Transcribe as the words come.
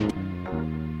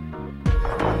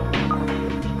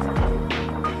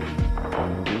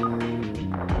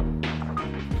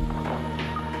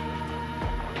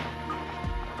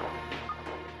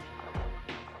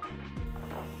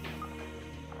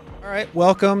right,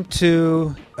 welcome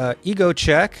to Ego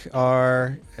Check,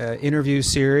 our interview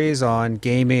series on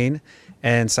gaming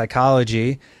and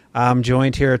psychology. I'm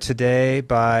joined here today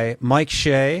by Mike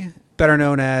Shea, better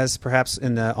known as, perhaps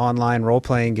in the online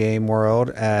role-playing game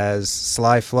world, as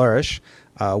Sly Flourish.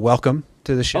 Welcome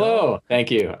to the show. Hello,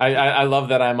 thank you. I love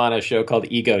that I'm on a show called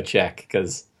Ego Check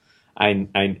because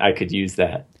I could use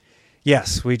that.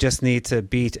 Yes, we just need to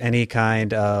beat any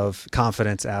kind of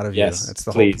confidence out of yes, you. That's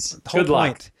the please. whole Good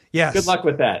point. Luck. Yes. Good luck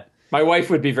with that. My wife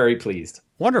would be very pleased.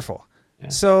 Wonderful. Yeah.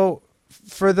 So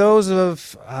for those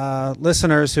of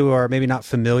listeners who are maybe not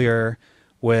familiar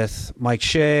with Mike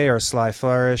Shea or Sly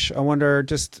Flourish, I wonder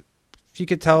just if you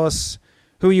could tell us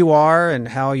who you are and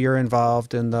how you're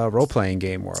involved in the role-playing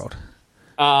game world.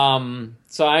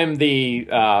 So I'm the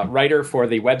writer for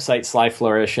the website Sly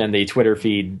Flourish and the Twitter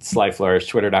feed Sly Flourish,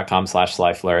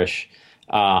 twitter.com/Sly Flourish.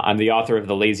 I'm the author of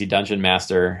The Lazy Dungeon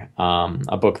Master,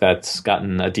 a book that's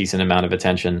gotten a decent amount of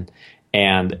attention,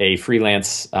 and a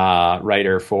freelance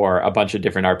writer for a bunch of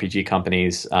different RPG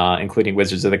companies, including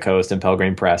Wizards of the Coast and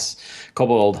Pelgrane Press,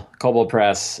 Kobold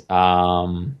Press,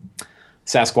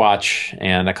 Sasquatch,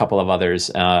 and a couple of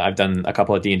others. I've done a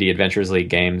couple of D&D Adventures League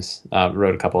games,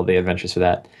 wrote a couple of the adventures for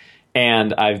that.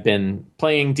 And I've been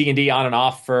playing D&D on and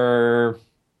off for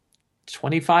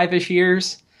 25-ish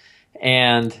years.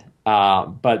 And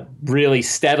but really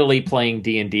steadily playing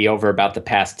D&D over about the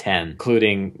past 10,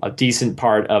 including a decent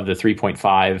part of the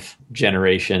 3.5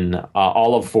 generation,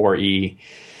 all of 4E,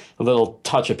 a little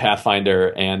touch of Pathfinder,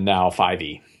 and now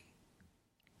 5E,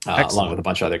 along with a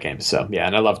bunch of other games. So, yeah,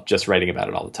 and I love just writing about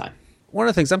it all the time. One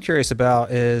of the things I'm curious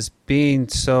about is being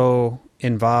so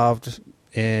involved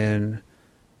in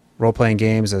role-playing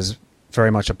games as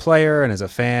very much a player and as a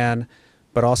fan,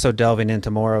 but also delving into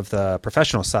more of the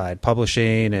professional side,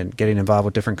 publishing and getting involved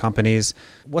with different companies.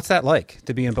 What's that like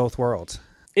to be in both worlds?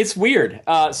 It's weird.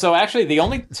 So actually, the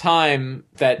only time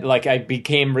that I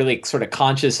became really sort of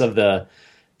conscious of the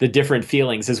different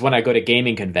feelings is when I go to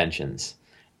gaming conventions.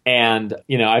 And,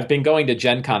 I've been going to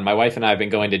Gen Con. My wife and I have been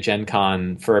going to Gen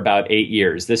Con for about 8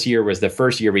 years. This year was the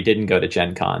first year we didn't go to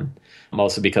Gen Con,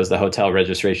 mostly because the hotel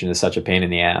registration is such a pain in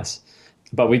the ass.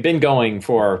 But we've been going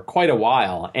for quite a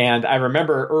while. And I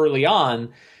remember early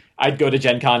on, I'd go to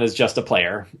Gen Con as just a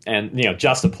player and,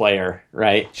 just a player,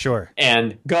 right? Sure.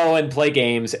 And go and play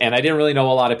games. And I didn't really know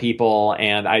a lot of people.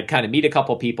 And I'd kind of meet a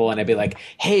couple people and I'd be like,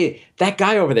 hey, that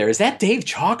guy over there, is that Dave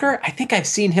Chalker? I think I've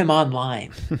seen him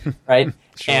online, right?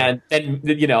 Sure. And then,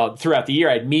 throughout the year,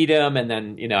 I'd meet him and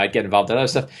then, I'd get involved in other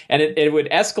stuff. And it would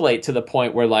escalate to the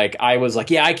point where I was like,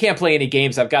 yeah, I can't play any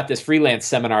games. I've got this freelance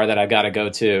seminar that I've got to go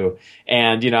to.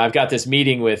 And, I've got this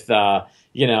meeting with,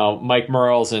 Mike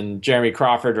Merles and Jeremy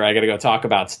Crawford where I got to go talk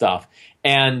about stuff.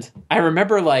 And I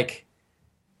remember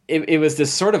it was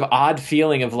this sort of odd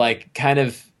feeling of kind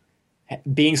of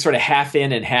being sort of half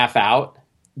in and half out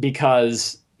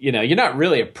because you're not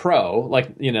really a pro.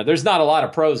 There's not a lot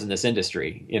of pros in this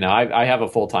industry. I have a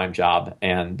full-time job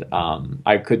and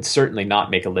I could certainly not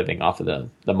make a living off of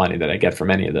the money that I get from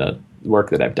any of the work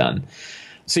that I've done.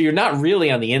 So you're not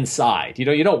really on the inside.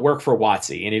 You don't work for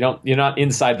WotC and you're not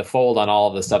inside the fold on all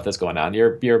of the stuff that's going on.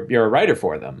 You're a writer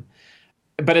for them.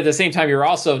 But at the same time, you're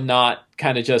also not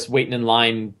kind of just waiting in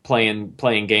line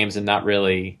playing games and not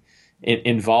really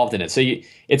involved in it. So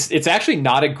it's actually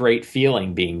not a great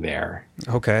feeling being there.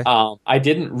 Okay. I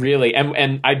didn't really,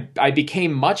 and I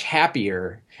became much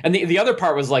happier. And the other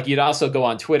part was you'd also go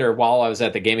on Twitter while I was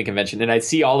at the gaming convention and I'd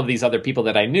see all of these other people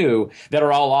that I knew that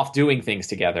are all off doing things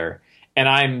together and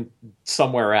I'm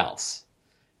somewhere else.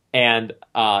 And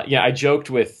I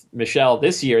joked with Michelle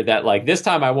this year that this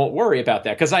time I won't worry about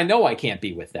that because I know I can't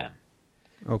be with them.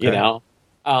 Okay.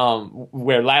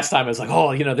 Where last time I was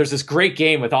there's this great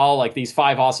game with all these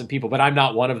 5 awesome people, but I'm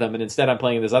not one of them. And instead I'm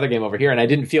playing this other game over here. And I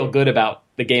didn't feel good about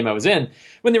the game I was in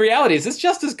when the reality is it's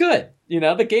just as good.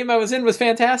 The game I was in was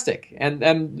fantastic. And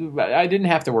I didn't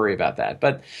have to worry about that.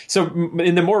 But so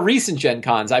in the more recent Gen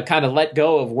Cons, I've kind of let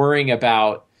go of worrying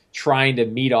about trying to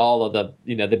meet all of the,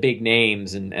 the big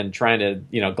names and trying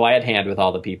to, glad hand with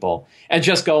all the people and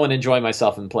just go and enjoy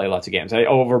myself and play lots of games. I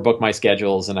overbook my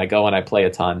schedules and I go and I play a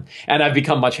ton and I've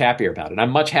become much happier about it. I'm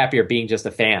much happier being just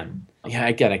a fan. Yeah,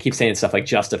 again, I keep saying stuff like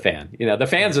just a fan. The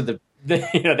fans are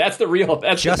that's the real,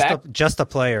 that's just a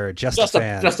player, just a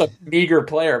fan. Just a meager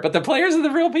player. But the players are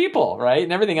the real people, right?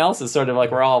 And everything else is sort of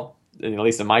we're all, at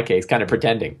least in my case, kind of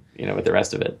pretending, with the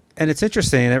rest of it. And it's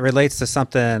interesting. It relates to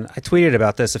something. I tweeted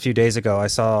about this a few days ago. I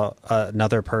saw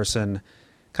another person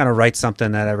kind of write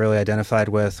something that I really identified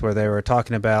with, where they were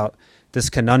talking about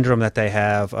this conundrum that they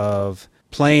have of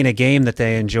playing a game that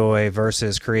they enjoy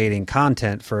versus creating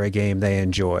content for a game they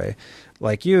enjoy.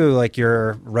 like you, like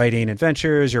you're writing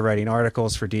adventures, you're writing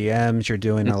articles for DMs, you're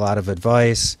doing a lot of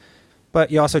advice,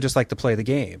 but you also just like to play the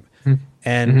game.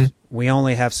 And we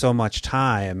only have so much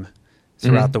time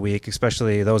throughout the week,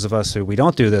 especially those of us who we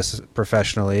don't do this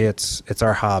professionally. It's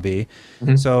our hobby.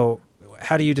 So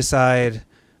how do you decide,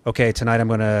 okay, tonight I'm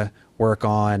going to work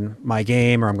on my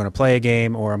game, or I'm going to play a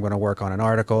game, or I'm going to work on an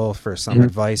article for some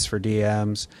advice for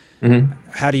DMs?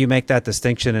 How do you make that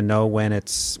distinction and know when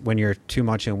you're too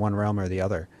much in one realm or the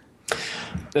other?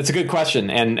 That's a good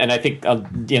question, and I think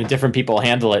different people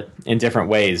handle it in different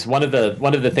ways. One of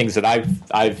the things that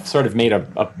I've sort of made a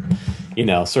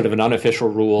sort of an unofficial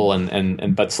rule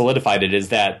and but solidified it is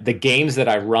that the games that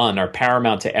I run are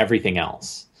paramount to everything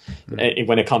else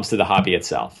when it comes to the hobby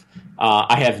itself.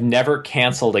 I have never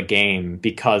canceled a game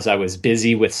because I was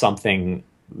busy with something,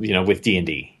 with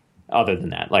D&D. Other than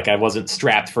that, like I wasn't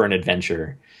strapped for an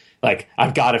adventure. Like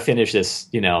I've got to finish this,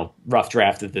 rough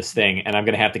draft of this thing, and I'm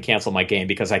going to have to cancel my game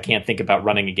because I can't think about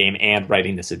running a game and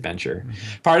writing this adventure.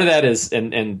 Part of that is,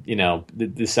 and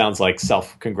this sounds like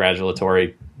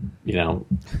self-congratulatory,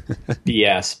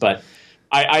 BS, but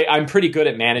I'm pretty good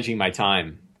at managing my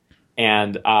time.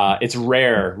 And it's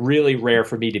really rare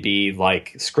for me to be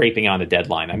like scraping on a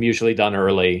deadline. I'm usually done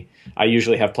early. I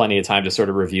usually have plenty of time to sort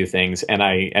of review things. And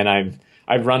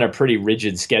I've run a pretty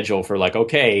rigid schedule for like,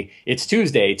 okay, it's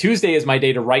Tuesday. Tuesday is my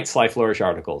day to write Sly Flourish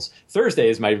articles. Thursday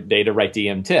is my day to write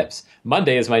DM tips.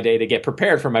 Monday is my day to get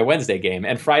prepared for my Wednesday game.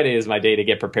 And Friday is my day to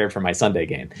get prepared for my Sunday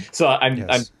game. So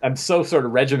I'm so sort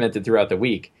of regimented throughout the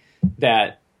week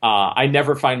that I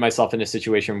never find myself in a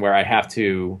situation where I have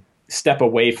to step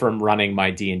away from running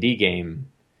my D&D game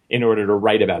in order to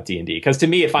write about D&D. Because to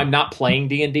me, if I'm not playing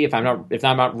D&D, if I'm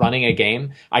not running a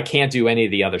game, I can't do any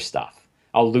of the other stuff.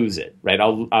 I'll lose it, right?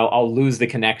 I'll lose the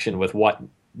connection with what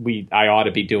I ought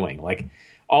to be doing. Like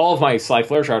all of my Sly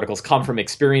Flourish articles come from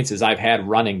experiences I've had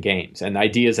running games and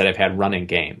ideas that I've had running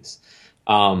games.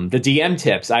 The DM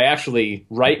tips, I actually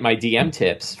write my DM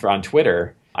tips on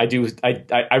Twitter.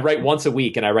 I write once a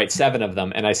week, and I write 7 of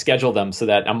them, and I schedule them so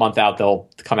that a month out they'll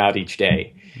come out each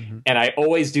day. And I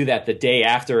always do that the day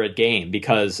after a game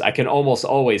because I can almost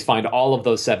always find all of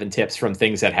those 7 tips from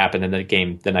things that happened in the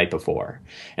game the night before.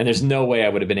 And there's no way I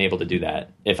would have been able to do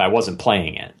that if I wasn't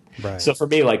playing it. Right. So for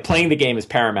me, like playing the game is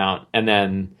paramount, and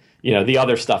then the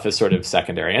other stuff is sort of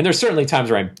secondary. And there's certainly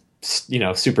times where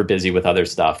I'm super busy with other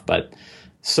stuff, but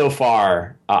so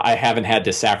far, I haven't had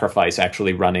to sacrifice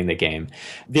actually running the game.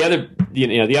 The other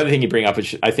thing you bring up,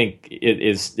 which I think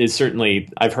is certainly,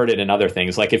 I've heard it in other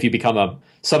things. Like if you become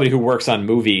somebody who works on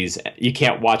movies, you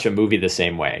can't watch a movie the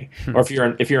same way. Or if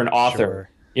you're an author,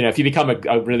 sure. If you become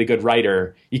a really good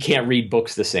writer, you can't read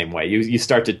books the same way. You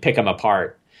start to pick them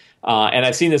apart. And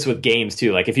I've seen this with games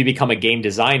too. Like if you become a game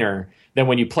designer, then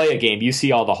when you play a game, you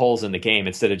see all the holes in the game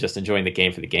instead of just enjoying the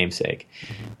game for the game's sake.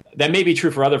 That may be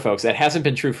true for other folks. That hasn't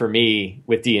been true for me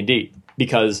with D&D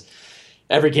because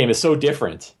every game is so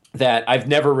different that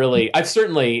I've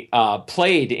certainly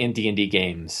played in D&D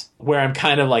games where I'm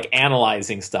kind of like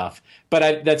analyzing stuff,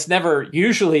 but that's never,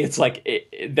 usually it's like,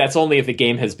 that's only if the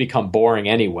game has become boring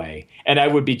anyway. And I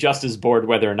would be just as bored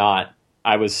whether or not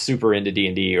I was super into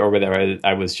D&D or whether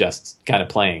I was just kind of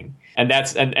playing. And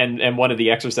that's and one of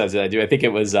the exercises I do, I think it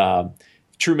was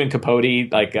Truman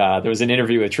Capote. Like there was an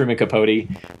interview with Truman Capote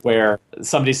where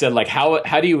somebody said like,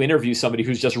 how do you interview somebody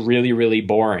who's just really, really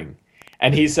boring?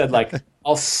 And he said like,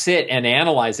 I'll sit and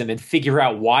analyze them and figure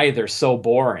out why they're so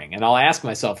boring. And I'll ask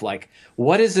myself like,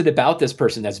 what is it about this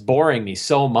person that's boring me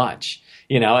so much?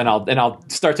 And I'll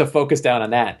start to focus down on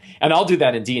that. And I'll do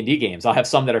that in D&D games. I'll have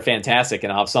some that are fantastic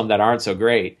and I'll have some that aren't so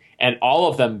great. And all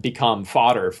of them become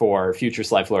fodder for future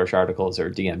Sly Flourish articles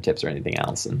or DM tips or anything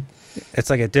else. And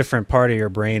it's like a different part of your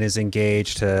brain is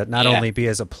engaged to not only be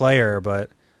as a player,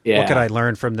 but what could I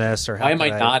learn from this? Or why am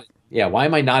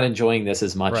I not enjoying this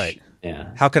as much? Right. Yeah.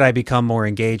 How could I become more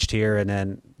engaged here? And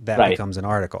then that becomes an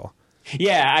article.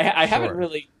 Yeah, I haven't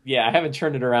really. Yeah, I haven't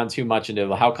turned it around too much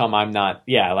into how come I'm not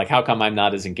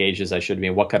as engaged as I should be,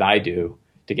 and what could I do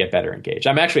to get better engaged?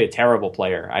 I'm actually a terrible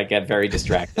player. I get very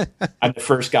distracted. I'm the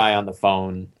first guy on the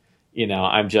phone.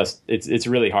 I'm just it's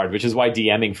really hard, which is why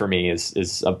DMing for me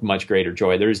is a much greater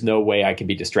joy. There's no way I can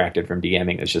be distracted from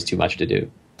DMing. There's just too much to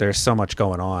do. There's so much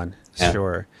going on. Yeah.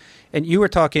 Sure. And you were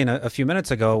talking a few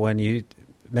minutes ago when you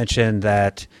mentioned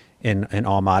that in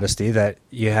all modesty that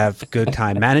you have good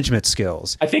time management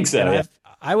skills. I think so. Yeah.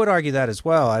 I would argue that as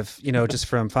well. I've, just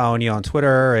from following you on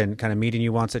Twitter and kind of meeting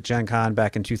you once at Gen Con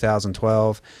back in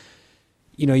 2012,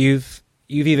 you've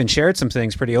even shared some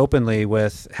things pretty openly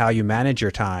with how you manage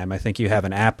your time. I think you have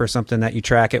an app or something that you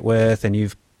track it with, and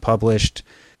you've published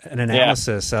an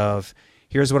analysis of,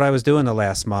 here's what I was doing the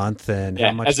last month and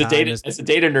how much as a time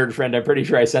data nerd friend, I'm pretty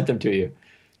sure I sent them to you.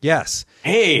 Yes.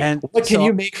 Hey, and what can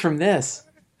you make from this?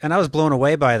 And I was blown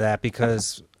away by that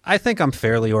because I think I'm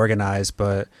fairly organized,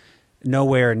 but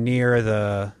nowhere near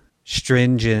the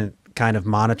stringent kind of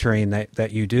monitoring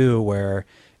that you do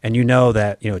and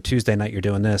that, Tuesday night you're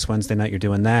doing this, Wednesday night you're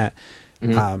doing that.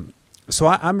 So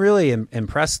I'm really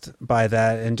impressed by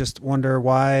that and just wonder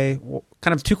why,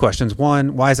 kind of two questions.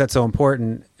 One, why is that so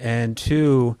important? And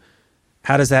two,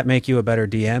 how does that make you a better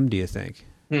DM, do you think?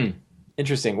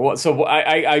 Interesting. Well, so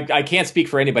I can't speak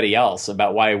for anybody else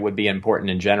about why it would be important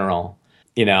in general.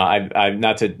 I'm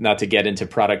not to get into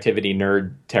productivity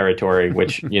nerd territory,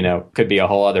 which, could be a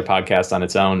whole other podcast on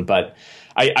its own. But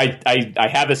I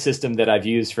have a system that I've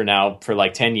used for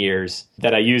like 10 years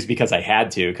that I used because I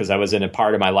had to, because I was in a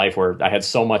part of my life where I had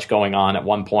so much going on at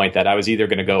one point that I was either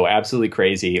going to go absolutely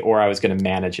crazy or I was going to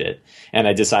manage it. And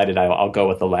I decided I'll go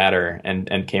with the latter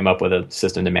and came up with a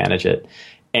system to manage it.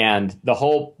 And the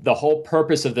whole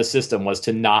purpose of the system was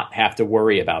to not have to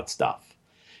worry about stuff.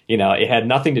 It had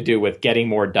nothing to do with getting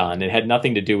more done. It had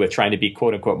nothing to do with trying to be,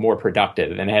 quote unquote, more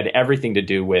productive. And it had everything to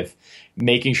do with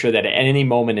making sure that at any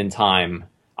moment in time,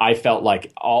 I felt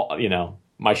like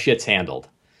my shit's handled.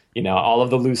 All of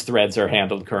the loose threads are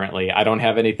handled currently. I don't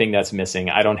have anything that's missing.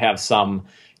 I don't have some,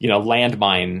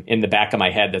 landmine in the back of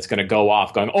my head that's going to go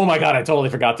off going, oh my God, I totally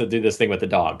forgot to do this thing with the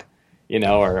dog,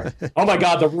 or, oh my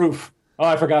God, the roof. Oh,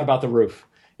 I forgot about the roof.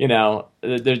 So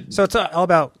it's all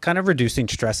about kind of reducing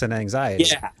stress and anxiety.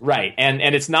 Yeah, right.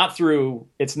 And it's not through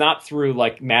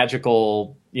like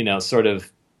magical, sort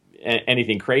of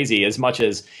anything crazy as much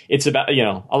as it's about,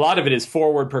 a lot of it is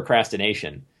forward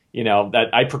procrastination, that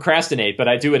I procrastinate, but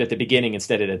I do it at the beginning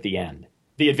instead of at the end.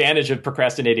 The advantage of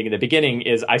procrastinating in the beginning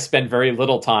is I spend very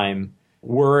little time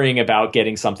worrying about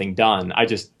getting something done. I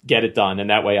just get it done. And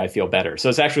that way I feel better. So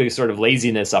it's actually sort of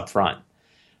laziness up front.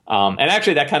 And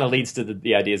actually, that kind of leads to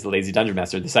the idea of the lazy dungeon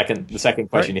master. The second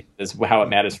question right. is how it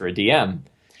matters for a DM.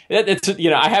 It's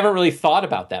I haven't really thought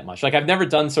about that much. Like I've never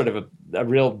done sort of a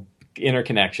real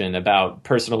interconnection about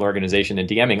personal organization and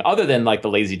DMing, other than like the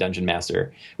lazy dungeon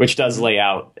master, which does lay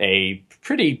out a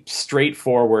pretty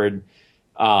straightforward.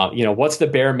 What's the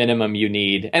bare minimum you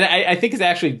need? And I think it's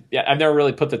actually I've never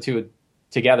really put the two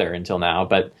together until now,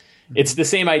 but it's the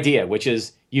same idea, which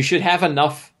is you should have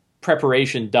enough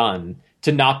preparation done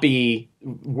to not be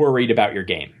worried about your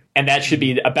game. And that should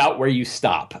be about where you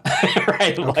stop,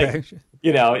 right? Okay.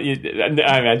 Like,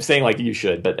 I'm saying like you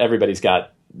should, but everybody's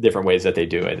got different ways that they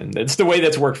do it. And it's the way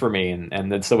that's worked for me.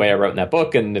 And that's the way I wrote in that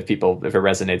book. And if it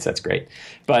resonates, that's great.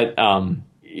 But,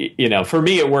 for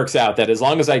me, it works out that as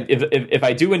long as if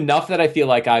I do enough that I feel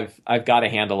like I've got a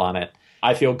handle on it,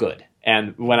 I feel good.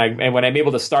 And when I'm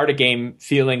able to start a game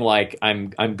feeling like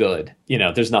I'm good,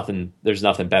 there's nothing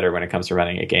better when it comes to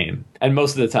running a game. And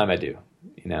most of the time I do,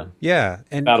 Yeah.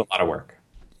 And about a lot of work.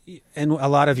 And a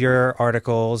lot of your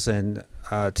articles and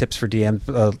tips for DM,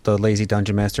 the Lazy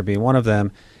Dungeon Master being one of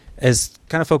them, is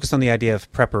kind of focused on the idea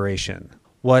of preparation.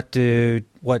 What do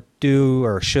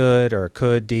or should or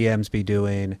could DMs be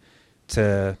doing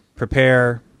to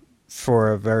prepare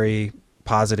for a very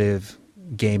positive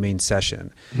gaming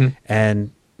session? Mm-hmm.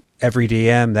 And every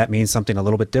DM, that means something a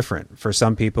little bit different. For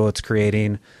some people, it's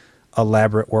creating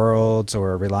elaborate worlds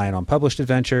or relying on published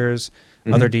adventures.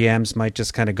 Mm-hmm. Other DMs might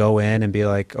just kind of go in and be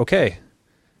like, okay,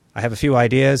 I have a few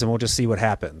ideas and we'll just see what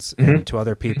happens. Mm-hmm. And to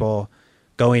other people,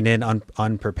 going in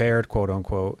unprepared, quote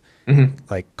unquote,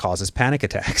 like causes panic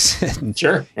attacks.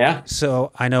 Sure. Yeah.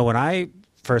 So I know when I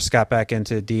first got back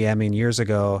into DMing years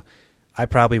ago, I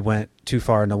probably went too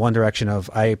far in the one direction of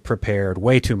I prepared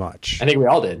way too much. I think we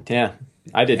all did. Yeah,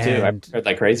 I did too. I prepared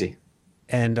like crazy.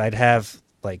 And I'd have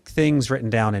like things written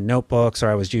down in notebooks, or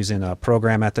I was using a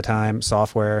program at the time,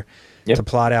 software, to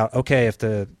plot out, okay, if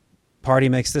the party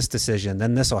makes this decision,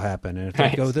 then this will happen. And if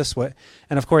they go this way,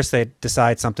 and of course they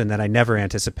decide something that I never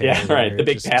anticipated. Yeah, right. The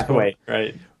big pathway,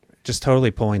 right. Just totally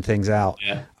pulling things out.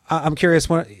 Yeah. I'm curious,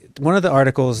 one of the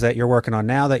articles that you're working on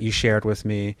now that you shared with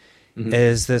me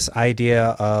is this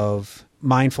idea of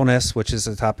mindfulness, which is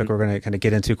a topic we're going to kind of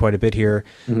get into quite a bit here,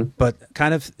 but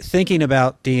kind of thinking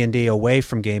about D&D away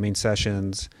from gaming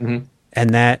sessions and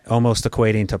that almost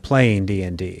equating to playing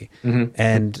D&D.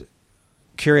 And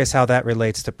curious how that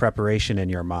relates to preparation in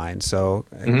your mind. So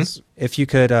if you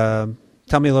could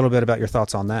tell me a little bit about your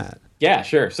thoughts on that. Yeah,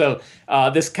 sure. So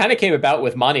this kind of came about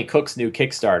with Monty Cook's new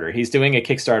Kickstarter. He's doing a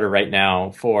Kickstarter right now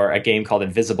for a game called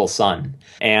Invisible Sun.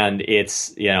 And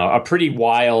it's, a pretty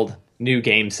wild new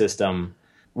game system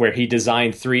where he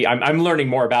designed three. I'm learning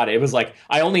more about it. It was like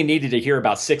I only needed to hear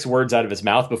about 6 words out of his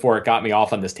mouth before it got me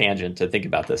off on this tangent to think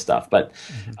about this stuff. But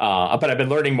I've been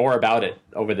learning more about it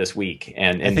over this week.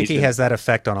 And I think he has that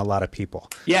effect on a lot of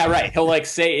people. Yeah, right. He'll like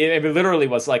say it literally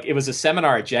was like it was a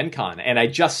seminar at Gen Con, and I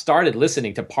just started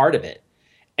listening to part of it.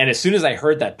 And as soon as I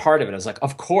heard that part of it, I was like,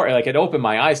 of course, like it opened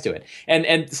my eyes to it.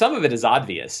 And some of it is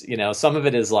obvious, some of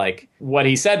it is like what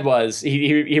he said was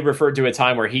he referred to a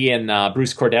time where he and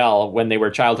Bruce Cordell, when they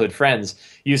were childhood friends,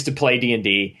 used to play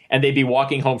D&D, and they'd be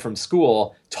walking home from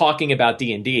school talking about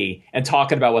D&D and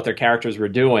talking about what their characters were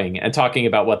doing and talking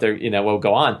about what their, what would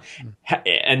go on.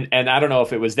 And I don't know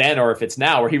if it was then or if it's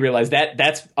now where he realized that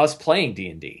that's us playing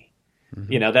D&D.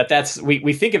 That's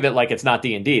we think of it like it's not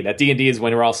D&D. That D&D is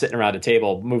when we're all sitting around a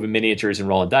table moving miniatures and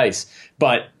rolling dice.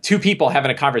 But 2 people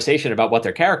having a conversation about what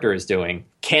their character is doing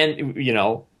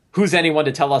who's anyone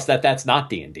to tell us that that's not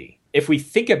D&D? If we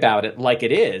think about it like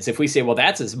it is, if we say, well,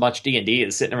 that's as much D&D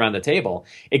as sitting around the table,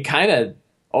 it kind of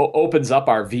opens up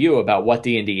our view about what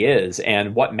D&D is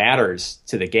and what matters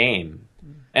to the game.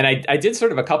 And I did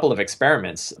sort of a couple of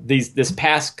experiments this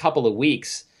past couple of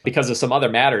weeks. Because of some other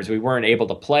matters, we weren't able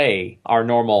to play our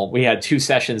normal. We had 2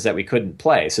 sessions that we couldn't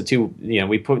play. So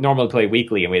we normally play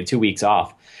weekly, and we had 2 weeks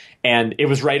off. And it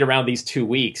was right around these 2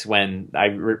 weeks when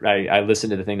I listened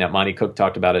to the thing that Monty Cook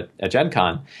talked about at Gen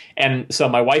Con. And so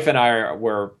my wife and I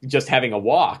were just having a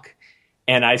walk,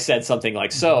 and I said something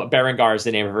like, "So Berengar is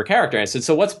the name of her character." And I said,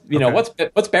 "So what's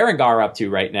Berengar up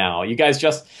to right now? You guys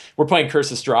we're playing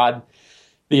Curse of Strahd,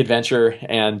 the adventure,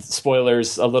 and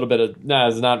spoilers, a little bit of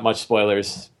there's not much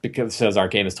spoilers because our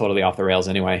game is totally off the rails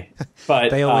anyway.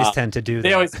 But they always tend to do that.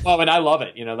 They always, and I love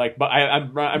it. But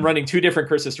I'm running 2 different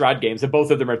Curse of Strahd games, and both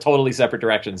of them are totally separate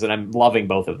directions, and I'm loving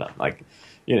both of them.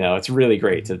 It's really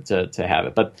great to have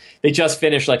it. But they just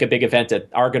finished like a big event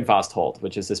at Argynvostholt,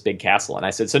 which is this big castle, and I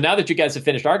said, so now that you guys have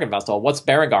finished Argynvostholt, what's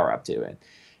Berengar up to?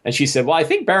 And she said, well, I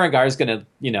think Berengar is going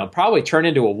to, probably turn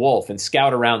into a wolf and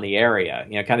scout around the area,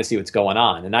 kind of see what's going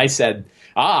on. And I said,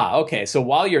 okay. So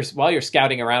while you're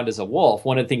scouting around as a wolf,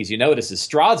 one of the things you notice is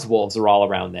Strahd's wolves are all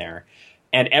around there.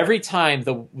 And every time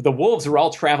the wolves are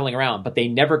all traveling around, but they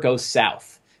never go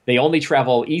south. They only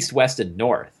travel east, west, and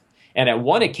north. And at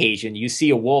one occasion, you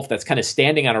see a wolf that's kind of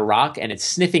standing on a rock, and it's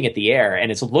sniffing at the air,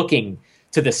 and it's looking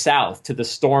to the south, to the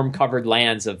storm-covered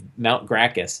lands of Mount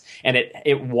Gracchus, and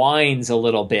it whines a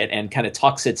little bit and kind of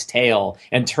tucks its tail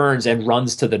and turns and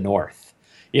runs to the north,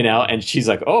 And she's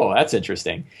like, "Oh, that's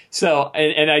interesting." So,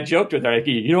 and I joked with her, like,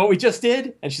 "You know what we just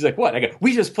did?" And she's like, "What?" I go,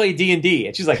 "We just played D&D."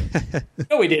 And she's like,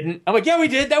 "No, we didn't." I'm like, "Yeah, we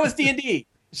did. That was D&D."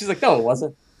 She's like, "No, it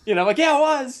wasn't." I'm like, "Yeah, it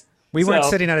was." We weren't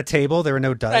sitting at a table. There were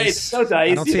no dice. Right, no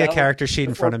dice. I don't see a character sheet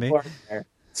in front of me.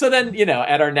 So then,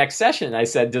 at our next session, I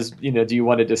said, do you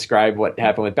want to describe what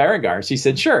happened with Berengar? She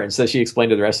said, sure. And so she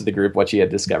explained to the rest of the group what she had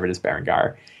discovered as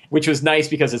Berengar, which was nice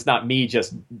because it's not me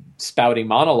just spouting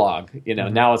monologue.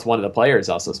 Now it's one of the players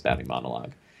also spouting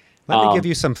monologue. Let me give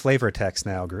you some flavor text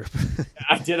now, group.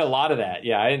 I did a lot of that.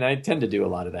 Yeah. And I tend to do a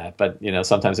lot of that, but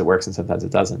sometimes it works and sometimes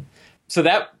it doesn't. So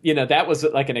that was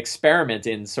like an experiment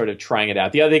in sort of trying it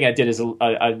out. The other thing I did is,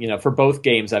 for both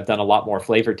games, I've done a lot more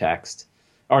flavor text.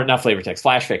 Or not flavor text,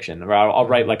 flash fiction. Where I'll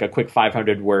write like a quick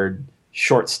 500-word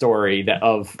short story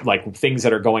of like things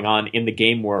that are going on in the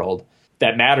game world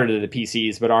that matter to the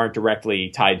PCs but aren't directly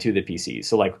tied to the PCs.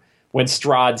 So like when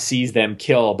Strahd sees them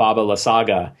kill Baba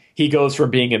Lysaga, he goes from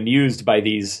being amused by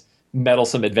these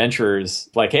meddlesome adventurers,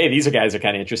 like, hey, these guys are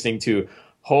kind of interesting, to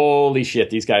holy shit,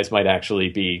 these guys might actually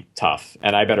be tough,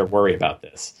 and I better worry about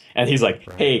this. And he's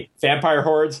like, hey, vampire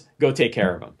hordes, go take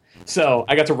care of them. So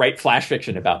I got to write flash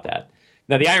fiction about that.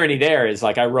 Now, the irony there is,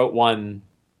 like, I wrote one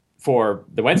for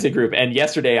the Wednesday group, and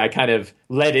yesterday I kind of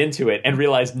led into it and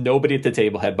realized nobody at the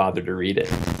table had bothered to read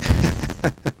it.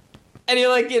 And you're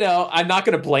like, I'm not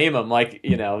going to blame them. Like,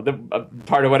 the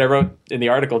part of what I wrote in the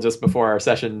article just before our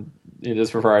session,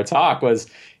 just before our talk was,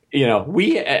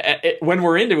 when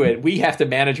we're into it, we have to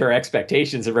manage our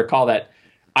expectations and recall that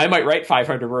I might write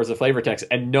 500 words of flavor text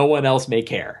and no one else may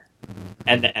care.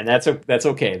 And that's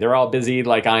okay. They're all busy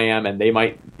like I am, and they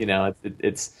might,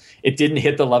 it didn't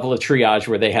hit the level of triage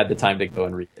where they had the time to go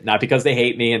and read it. Not because they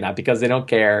hate me and not because they don't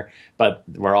care, but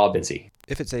we're all busy.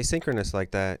 If it's asynchronous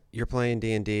like that, you're playing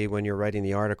D&D when you're writing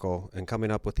the article and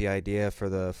coming up with the idea for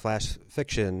the flash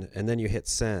fiction, and then you hit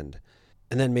send.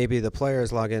 And then maybe the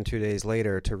players log in 2 days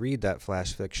later to read that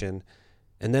flash fiction,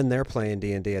 and then they're playing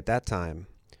D&D at that time.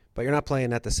 But you're not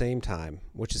playing at the same time,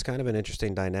 which is kind of an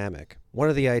interesting dynamic. One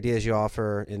of the ideas you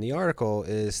offer in the article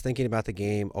is thinking about the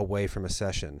game away from a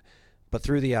session, but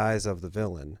through the eyes of the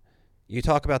villain. You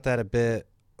talk about that a bit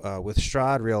with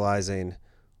Strahd realizing,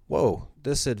 whoa,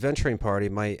 this adventuring party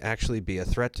might actually be a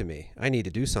threat to me. I need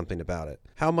to do something about it.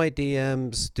 How might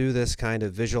DMs do this kind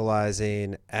of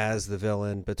visualizing as the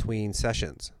villain between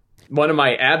sessions? One of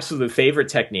my absolute favorite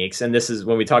techniques, and this is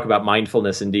when we talk about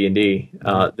mindfulness in D&D,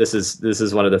 this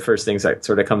is one of the first things that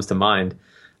sort of comes to mind.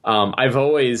 I've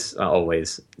always,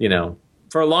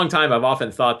 for a long time, I've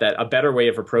often thought that a better way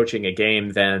of approaching a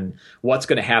game than what's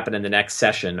going to happen in the next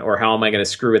session, or how am I going to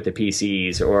screw with the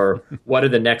PCs, or what are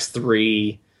the next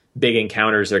 3 big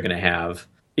encounters they're going to have.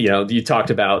 You talked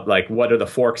about like what are the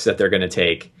forks that they're going to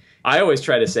take. I always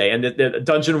try to say, and the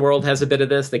Dungeon World has a bit of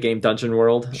this, the game Dungeon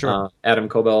World. Sure. Adam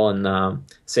Koebel and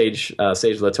Sage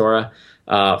Latora,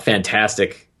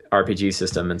 fantastic RPG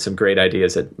system and some great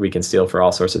ideas that we can steal for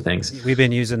all sorts of things. We've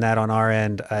been using that on our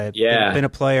end. I've been a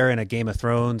player in a Game of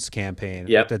Thrones campaign.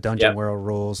 Yep. The Dungeon World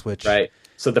rules, which... Right.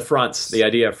 So the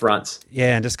idea of fronts.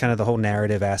 Yeah, and just kind of the whole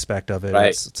narrative aspect of it. Right.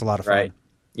 It's a lot of fun. Right.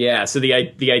 Yeah, so the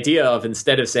idea of,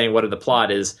 instead of saying what are the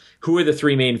plot, is who are the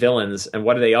 3 main villains and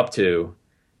what are they up to?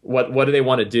 What do they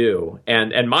want to do?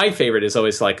 And my favorite is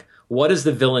always like, what is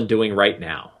the villain doing right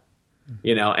now?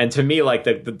 And to me, like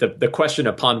the question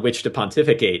upon which to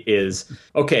pontificate is,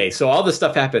 okay, so all this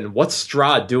stuff happened. What's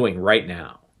Strahd doing right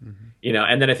now?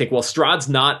 And then I think, well, Strahd's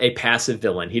not a passive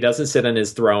villain. He doesn't sit on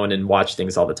his throne and watch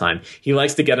things all the time. He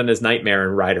likes to get on his nightmare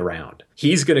and ride around.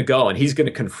 He's going to go and he's going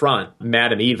to confront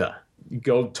Madame Eva.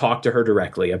 Go talk to her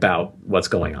directly about what's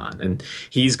going on. And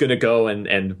he's going to go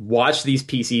and watch these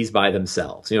PCs by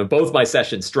themselves. Both my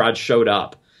sessions, Strahd showed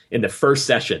up in the first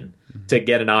session to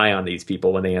get an eye on these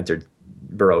people when they entered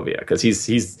Barovia, because he's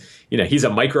a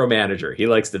micromanager. He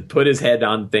likes to put his head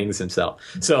on things himself.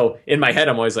 So in my head,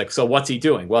 I'm always like, so what's he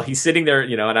doing? Well, he's sitting there,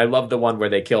 and I love the one where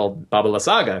they killed Baba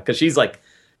Lysaga, because she's like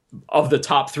of the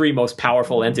top 3 most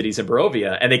powerful entities in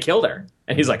Barovia, and they killed her.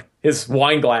 And he's like, his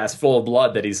wine glass full of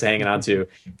blood that he's hanging on to,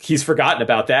 he's forgotten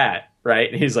about that, right?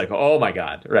 And he's like, oh my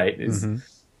God, right?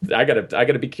 I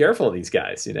gotta be careful of these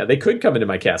guys. They could come into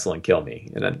my castle and kill me,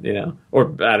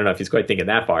 or I don't know if he's quite thinking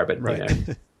that far, but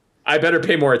right. I better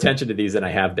pay more attention to these than I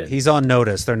have been. He's on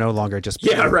notice. They're no longer just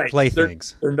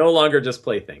playthings. They're no longer just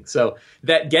playthings. So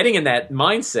that getting in that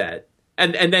mindset.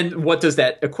 And then what does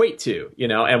that equate to,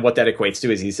 And what that equates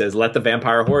to is, he says, let the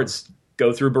vampire hordes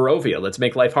go through Barovia. Let's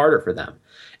make life harder for them.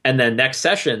 And then next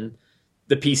session,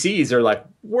 the PCs are like,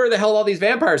 where the hell all these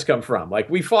vampires come from? Like,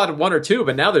 we fought 1 or 2,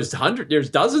 but now there's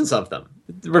dozens of them.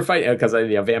 We're fighting because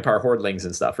vampire hordelings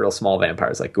and stuff, real small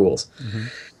vampires like ghouls.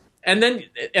 And then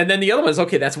the other one is,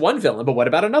 okay, that's one villain, but what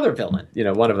about another villain?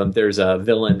 One of them, there's a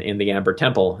villain in the Amber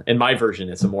Temple. In my version,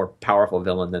 it's a more powerful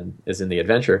villain than is in the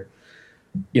adventure.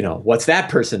 What's that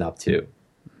person up to?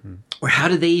 Or how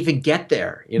did they even get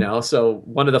there? So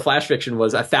one of the flash fiction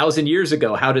was 1,000 years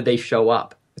ago. How did they show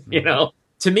up?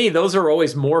 To me, those are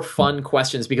always more fun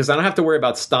questions, because I don't have to worry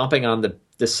about stomping on the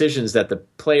decisions that the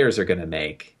players are going to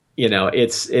make.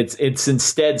 It's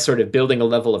instead sort of building a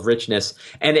level of richness,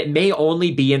 and it may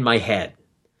only be in my head.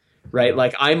 Right?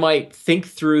 Like, I might think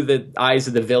through the eyes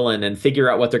of the villain and figure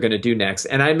out what they're going to do next.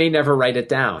 And I may never write it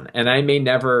down, and I may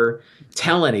never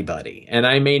tell anybody, and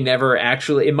I may never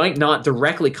it might not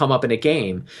directly come up in a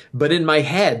game, but in my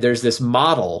head, there's this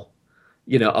model,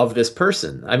 of this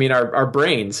person. I mean, our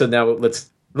brain. So now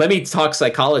let me talk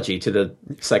psychology to the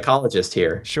psychologist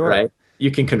here. Sure. Right?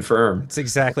 You can confirm. It's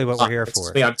exactly what we're here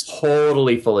for. I'm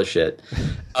totally full of shit.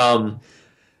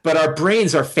 But our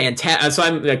brains are fantastic. So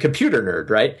I'm a computer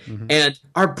nerd, right? And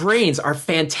our brains are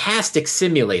fantastic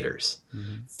simulators,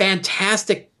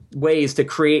 fantastic ways to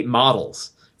create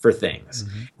models for things.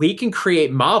 We can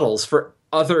create models for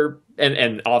other,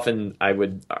 and often I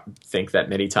would think that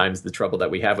many times the trouble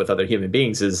that we have with other human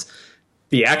beings is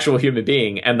the actual human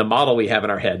being and the model we have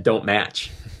in our head don't match,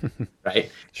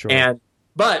 right? Sure.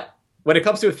 But when it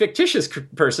comes to a fictitious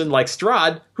person like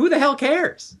Strahd, who the hell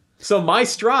cares? So my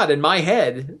Strahd in my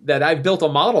head that I've built a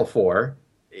model for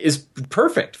is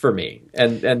perfect for me.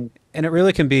 And it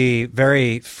really can be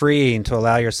very freeing to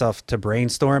allow yourself to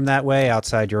brainstorm that way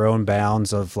outside your own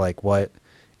bounds of like what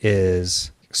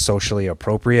is socially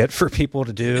appropriate for people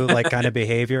to do, like kind of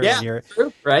behavior. Yeah, when you're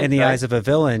right, in the eyes of a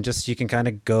villain, just you can kind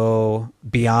of go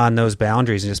beyond those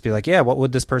boundaries and just be like, yeah, what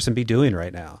would this person be doing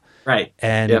right now? Right.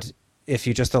 And if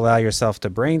you just allow yourself to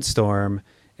brainstorm,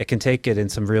 it can take it in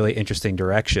some really interesting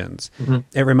directions.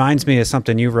 It reminds me of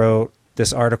something you wrote,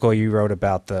 this article you wrote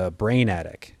about the brain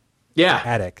attic. Yeah.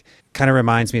 Attic. Kind of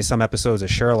reminds me of some episodes of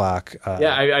Sherlock.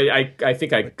 I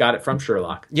think I got it from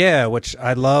Sherlock. Yeah, which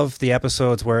I love the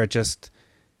episodes where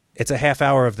it's a half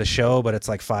hour of the show, but it's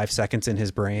like 5 seconds in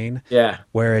his brain. Yeah.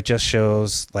 Where it just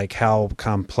shows like how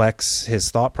complex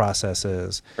his thought process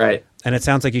is. Right. And it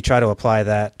sounds like you try to apply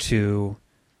that to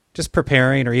just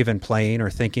preparing or even playing or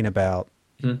thinking about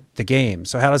the game.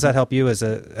 So how does that help you as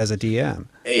a DM?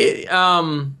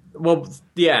 Well,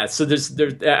 yeah. So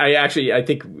I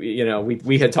think,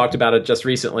 we had talked about it just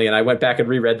recently, and I went back and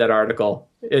reread that article.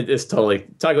 It's totally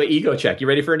ego check. You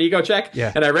ready for an ego check?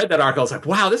 Yeah. And I read that article. I was like,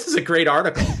 wow, this is a great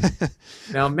article.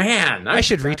 Now, man, I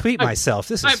should retweet myself.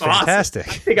 This is fantastic.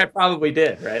 Awesome. I think I probably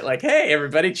did, right? Like, hey,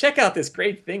 everybody, check out this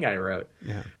great thing I wrote.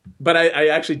 Yeah. But I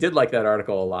actually did like that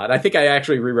article a lot. I think I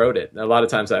actually rewrote it. A lot of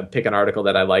times I pick an article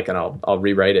that I like and I'll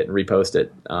rewrite it and repost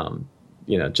it,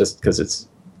 just because it's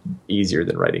easier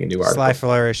than writing a new article. Sly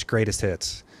Flourish, greatest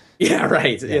hits. Yeah,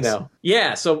 right. Yes.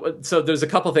 Yeah. So there's a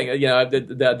couple things.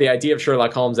 The idea of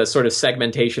Sherlock Holmes as sort of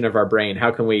segmentation of our brain. How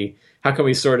can we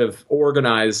sort of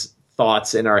organize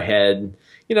thoughts in our head?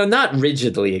 Not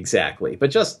rigidly exactly, but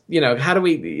just how do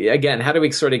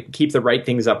we sort of keep the right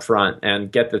things up front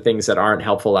and get the things that aren't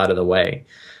helpful out of the way?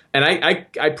 And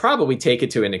I probably take it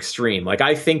to an extreme. Like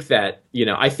I think that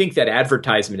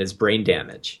advertisement is brain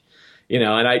damage. And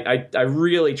I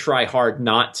really try hard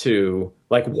not to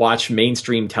watch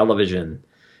mainstream television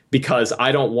because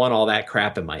I don't want all that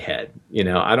crap in my head.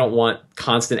 I don't want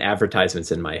constant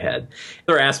advertisements in my head.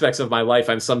 Other aspects of my life,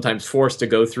 I'm sometimes forced to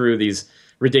go through these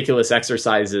ridiculous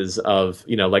exercises of,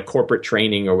 corporate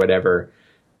training or whatever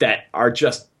that are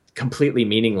just completely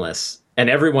meaningless. And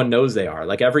everyone knows they are.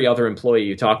 Like every other employee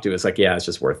you talk to is like, yeah, it's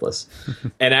just worthless.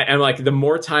 And I'm like, the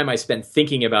more time I spend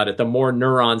thinking about it, the more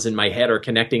neurons in my head are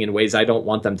connecting in ways I don't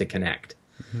want them to connect.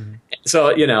 Mm-hmm.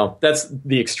 So, that's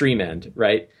the extreme end,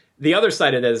 right? The other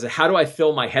side of that is how do I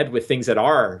fill my head with things that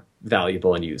are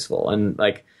valuable and useful? And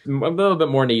like a little bit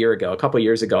more than a couple of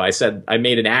years ago, I said I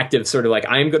made an active sort of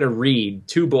I'm going to read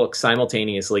 2 books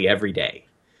simultaneously every day,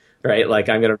 right? Like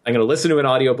I'm going to listen to an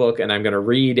audiobook and I'm going to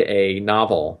read a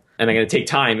novel. And I'm going to take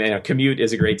time. And a commute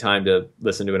is a great time to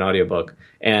listen to an audiobook.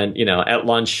 And, at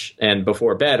lunch and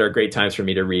before bed are great times for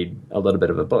me to read a little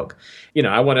bit of a book.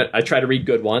 I try to read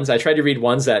good ones. I try to read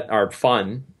ones that are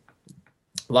fun.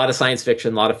 A lot of science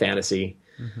fiction, a lot of fantasy.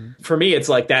 Mm-hmm. For me, it's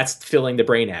like that's filling the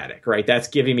brain attic, right? That's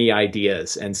giving me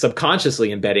ideas and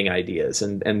subconsciously embedding ideas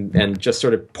and just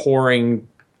sort of pouring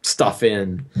stuff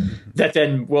in that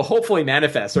then will hopefully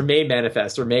manifest or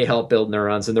may help build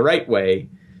neurons in the right way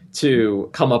to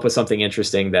come up with something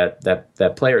interesting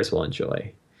that players will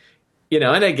enjoy.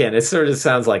 And again, it sort of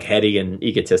sounds like heady and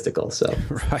egotistical. So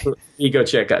right. Ego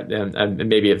check, and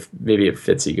maybe it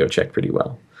fits ego check pretty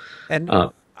well. And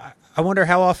I wonder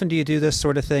how often do you do this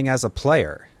sort of thing as a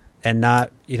player and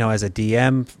not, as a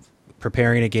DM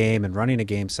preparing a game and running a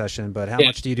game session, but how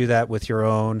much do you do that with your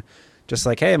own, just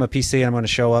like, hey, I'm a PC and I'm going to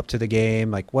show up to the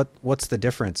game. Like what's the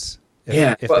difference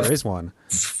if there is one?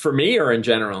 For me or in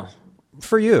general?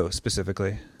 For you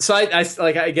specifically. So I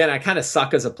kind of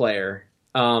suck as a player.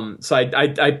 So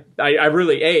I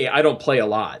really, I don't play a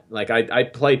lot. Like I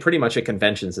play pretty much at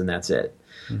conventions and that's it.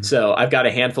 Mm-hmm. So I've got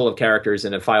a handful of characters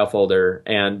in a file folder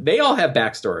and they all have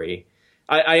backstory.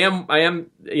 I'm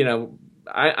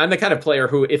the kind of player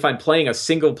who, if I'm playing a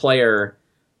single player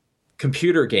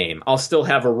computer game, I'll still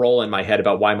have a role in my head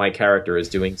about why my character is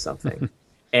doing something.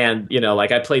 And,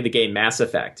 I played the game Mass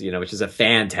Effect, which is a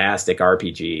fantastic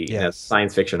RPG, yes.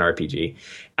 Science fiction RPG.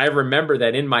 I remember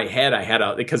that in my head, I had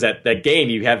because at that game,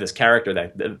 you have this character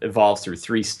that evolves through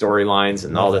 3 storylines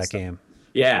and all this stuff. Game.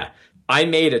 Yeah. I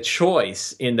made a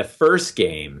choice in the first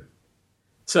game.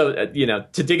 So,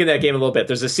 to dig in that game a little bit,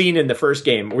 there's a scene in the first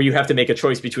game where you have to make a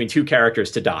choice between 2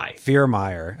 characters to die.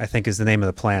 Viermeyer, I think, is the name of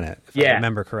the planet, if I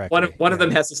remember correctly. One of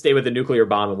them has to stay with a nuclear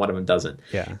bomb and one of them doesn't.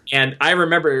 Yeah. And I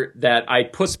remember that I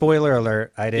put... Spoiler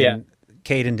alert, Caden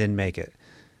didn't make it.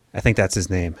 I think that's his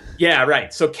name. Yeah,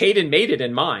 right. So Caden made it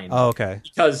in mine. Oh, okay.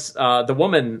 Because the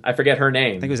woman, I forget her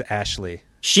name. I think it was Ashley.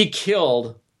 She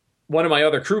killed one of my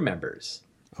other crew members.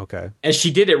 Okay. And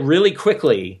she did it really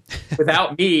quickly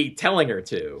without me telling her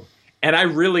to. And I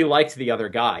really liked the other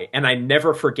guy, and I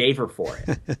never forgave her for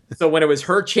it. So when it was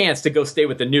her chance to go stay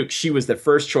with the nuke, she was the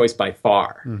first choice by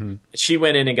far. Mm-hmm. She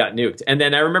went in and got nuked. And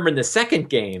then I remember in the second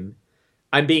game,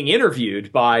 I'm being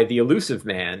interviewed by the Elusive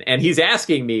Man, and he's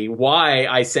asking me why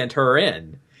I sent her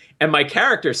in. And my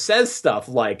character says stuff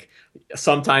like,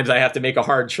 sometimes I have to make a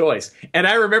hard choice. And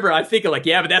I remember I'm thinking like,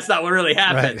 yeah, but that's not what really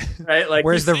happened. Right? Like,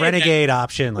 where's the renegade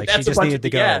option? Like, she just needed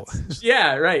to go.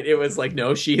 Yeah, right. It was like,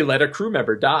 no, she let a crew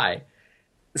member die.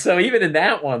 So even in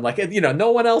that one, like,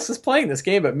 no one else is playing this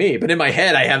game but me. But in my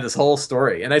head, I have this whole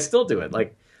story, and I still do it.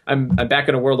 Like, I'm back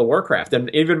in a World of Warcraft, and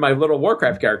even my little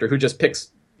Warcraft character who just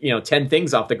picks 10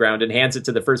 things off the ground and hands it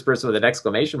to the first person with an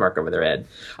exclamation mark over their head.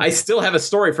 I still have a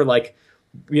story for like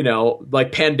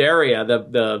like Pandaria,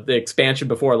 the expansion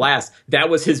before last, that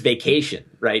was his vacation,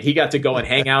 right? He got to go and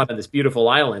hang out on this beautiful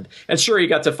island. And sure, he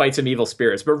got to fight some evil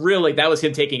spirits, but really that was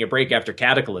him taking a break after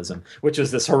Cataclysm, which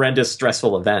was this horrendous,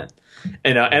 stressful event.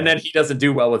 And then he doesn't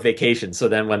do well with vacation. So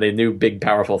then when the new big,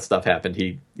 powerful stuff happened,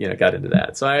 he, got into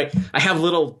that. So I have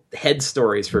little head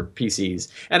stories for PCs.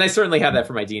 And I certainly have that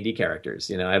for my D&D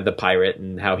characters. I have the pirate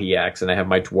and how he acts, and I have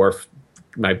my dwarf,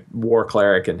 my war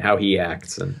cleric and how he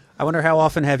acts. And I wonder how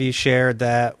often have you shared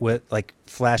that with like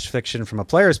flash fiction from a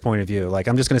player's point of view? Like,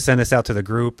 I'm just going to send this out to the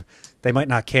group. They might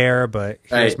not care, but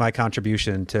here's my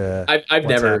contribution to I've what's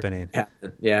never happening.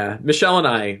 Yeah. Michelle and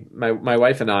I, my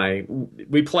wife and I,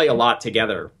 we play a lot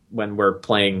together when we're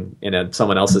playing in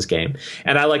someone else's game.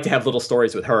 And I like to have little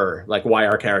stories with her, like why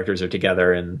our characters are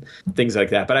together and things like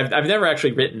that. But I've never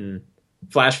actually written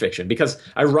flash fiction because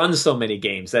I run so many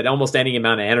games that almost any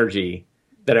amount of energy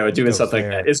that I would do in something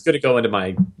like that is going to go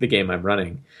into the game I'm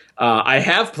running. I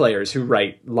have players who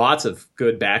write lots of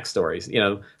good backstories.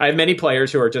 I have many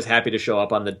players who are just happy to show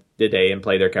up on the day and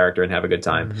play their character and have a good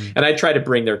time. Mm-hmm. And I try to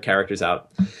bring their characters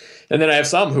out. And then I have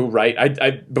some who write. I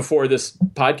before this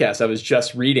podcast, I was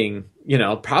just reading,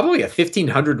 probably a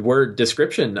 1,500 word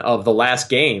description of the last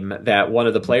game that one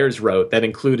of the players wrote that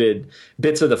included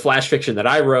bits of the flash fiction that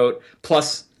I wrote,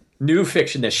 plus new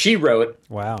fiction that she wrote.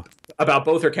 Wow. About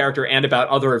both her character and about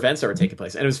other events that were taking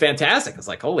place. And it was fantastic. I was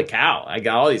like, holy cow, I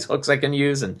got all these hooks I can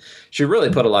use. And she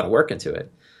really put a lot of work into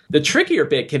it. The trickier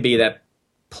bit can be that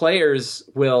players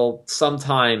will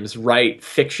sometimes write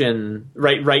fiction,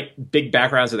 write big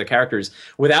backgrounds of their characters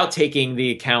without taking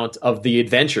the account of the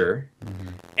adventure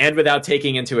and without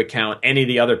taking into account any of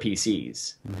the other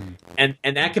PCs. Mm-hmm.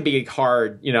 And that can be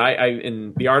hard. I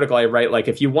in the article I write, like,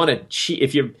 if you want to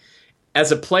cheat,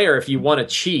 as a player, if you want to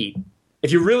cheat,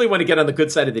 if you really want to get on the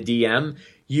good side of the DM,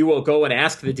 you will go and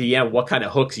ask the DM what kind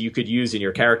of hooks you could use in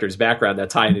your character's background that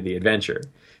tie into the adventure.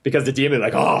 Because the DM is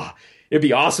like, oh, it'd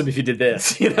be awesome if you did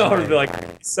this. Or it'd be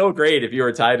like, so great if you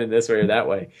were tied in this way or that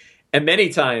way. And many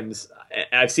times,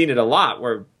 I've seen it a lot,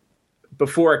 where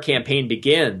before a campaign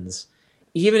begins,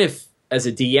 even if as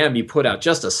a DM you put out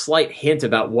just a slight hint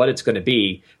about what it's going to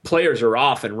be, players are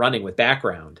off and running with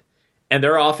background. And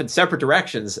they're off in separate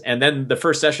directions. And then the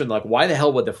first session, like, why the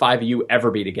hell would the five of you ever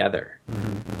be together?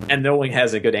 Mm-hmm. And no one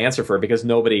has a good answer for it because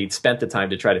nobody spent the time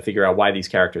to try to figure out why these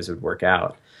characters would work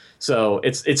out. So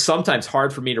it's sometimes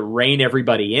hard for me to rein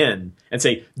everybody in and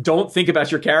say, don't think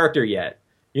about your character yet.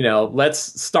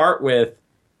 Let's start with,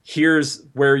 here's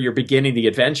where you're beginning the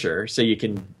adventure so you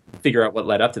can figure out what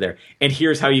led up to there. And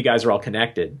here's how you guys are all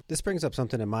connected. This brings up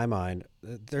something in my mind.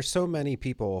 There's so many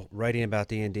people writing about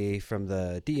D&D from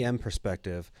the DM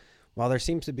perspective, while there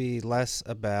seems to be less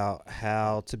about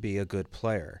how to be a good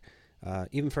player.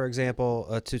 Even, for example,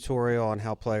 a tutorial on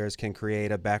how players can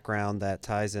create a background that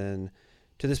ties in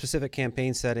to the specific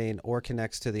campaign setting or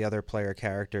connects to the other player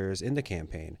characters in the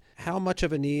campaign. How much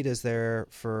of a need is there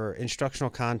for instructional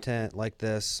content like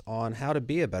this on how to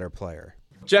be a better player?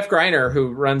 Jeff Greiner,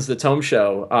 who runs the Tome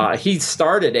Show, he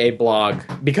started a blog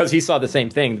because he saw the same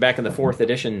thing back in the 4th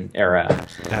edition era.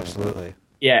 Absolutely.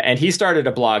 Yeah, and he started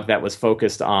a blog that was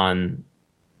focused on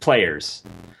players.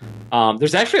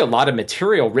 There's actually a lot of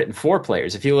material written for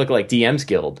players. If you look like DM's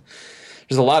Guild,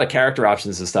 there's a lot of character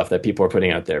options and stuff that people are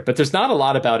putting out there. But there's not a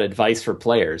lot about advice for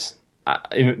players.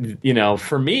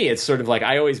 For me, it's sort of like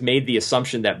I always made the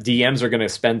assumption that DMs are going to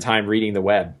spend time reading the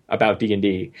web about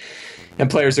D&D. And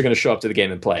players are going to show up to the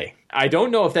game and play. I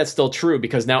don't know if that's still true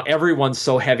because now everyone's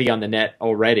so heavy on the net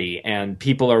already, and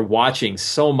people are watching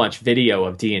so much video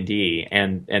of D&D,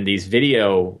 and these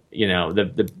video,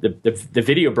 the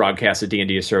video broadcasts of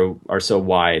D&D are so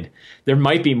wide. There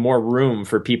might be more room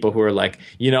for people who are like,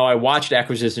 I watched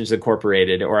Acquisitions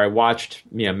Incorporated, or I watched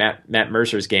Matt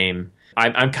Mercer's game.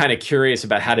 I'm kind of curious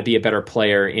about how to be a better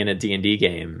player in a D&D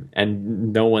game,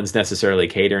 and no one's necessarily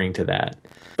catering to that.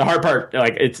 The hard part,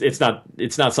 like, it's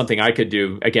not something I could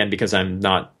do, again, because I'm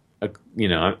not,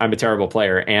 I'm a terrible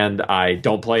player and I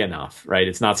don't play enough, right?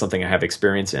 It's not something I have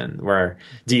experience in. Where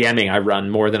DMing, I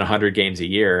run more than 100 games a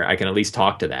year. I can at least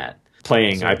talk to that.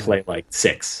 Playing, I play like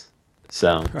 6.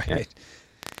 So, right.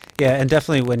 Yeah, and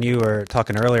definitely when you were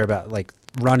talking earlier about like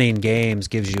running games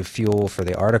gives you fuel for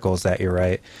the articles that you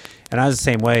write. And I was the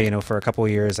same way, for a couple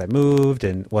of years I moved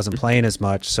and wasn't playing as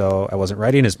much, so I wasn't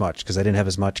writing as much because I didn't have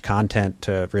as much content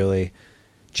to really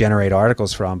generate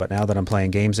articles from. But now that I'm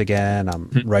playing games again,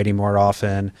 I'm writing more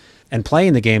often. And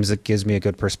playing the games, it gives me a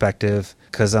good perspective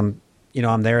because I'm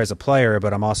there as a player,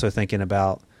 but I'm also thinking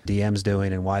about DMs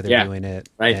doing and why they're doing it.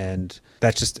 Right. And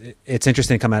that's just, it's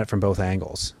interesting to come at it from both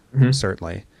angles,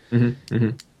 certainly. Mm-hmm.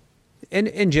 Mm-hmm.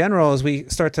 In general, as we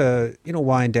start to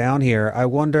wind down here, I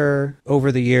wonder,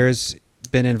 over the years,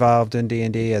 been involved in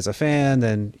D&D as a fan,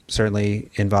 then certainly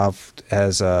involved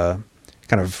as a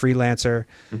kind of freelancer.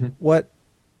 Mm-hmm.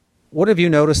 What have you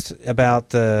noticed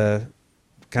about the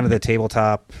kind of the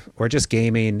tabletop or just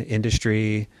gaming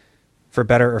industry, for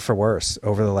better or for worse,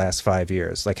 over the last 5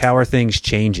 years? Like, how are things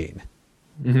changing?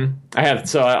 Mm-hmm. I have,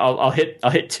 so I'll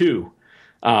hit two,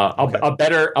 Okay.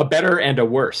 a better and a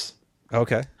worse.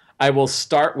 Okay. I will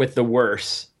start with the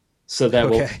worse, so that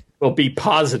Okay. we'll be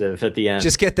positive at the end.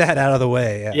 Just get that out of the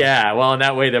way. Yeah. Yeah, well, in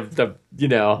that way,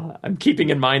 I'm keeping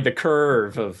in mind the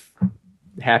curve of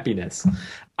happiness.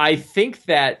 I think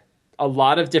that a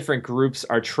lot of different groups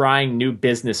are trying new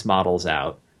business models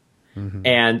out,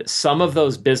 and some of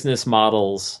those business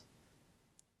models,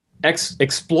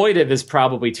 exploitive is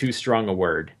probably too strong a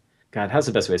word. God, how's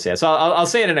the best way to say it? So I'll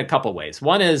say it in a couple ways.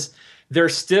 One is,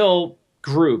 there's still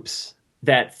groups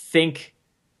that think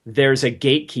there's a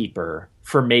gatekeeper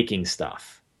for making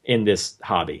stuff in this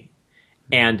hobby,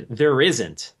 and there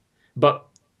isn't. But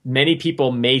many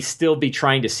people may still be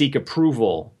trying to seek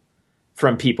approval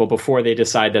from people before they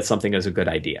decide that something is a good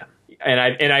idea.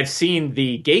 And I've seen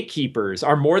the gatekeepers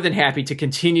are more than happy to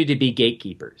continue to be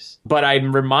gatekeepers. But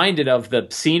I'm reminded of the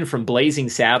scene from Blazing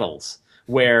Saddles,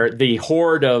 where the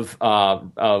horde of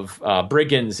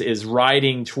brigands is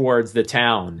riding towards the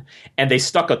town, and they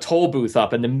stuck a toll booth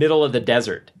up in the middle of the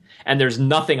desert, and there's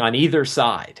nothing on either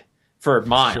side for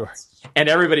miles. Sure. And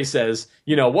everybody says,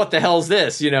 what the hell's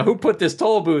this? Who put this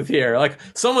toll booth here? Like,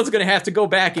 someone's going to have to go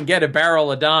back and get a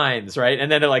barrel of dimes, right?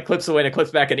 And then it like clips away and it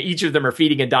clips back, and each of them are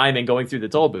feeding a dime and going through the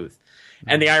toll booth.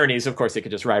 And the irony is, of course, they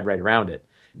could just ride right around it.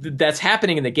 That's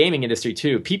happening in the gaming industry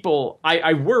too. People,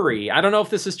 I worry. I don't know if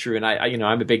this is true, and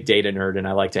I'm a big data nerd, and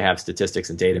I like to have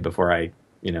statistics and data before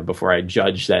I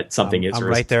judge that something is. I'm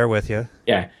right there with you.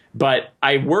 Yeah, but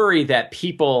I worry that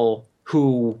people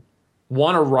who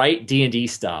want to write D&D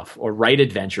stuff or write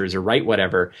adventures or write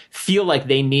whatever feel like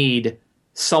they need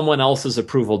someone else's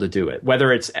approval to do it,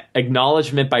 whether it's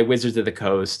acknowledgement by Wizards of the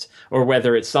Coast or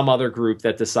whether it's some other group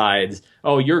that decides,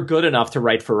 oh, you're good enough to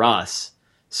write for us,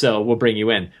 so we'll bring you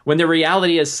in. When the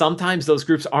reality is, sometimes those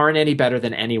groups aren't any better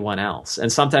than anyone else,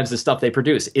 and sometimes the stuff they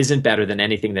produce isn't better than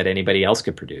anything that anybody else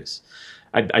could produce.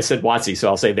 I said WotC, so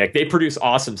I'll say that they produce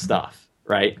awesome stuff,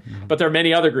 right? Mm-hmm. But there are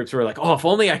many other groups who are like, oh, if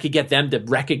only I could get them to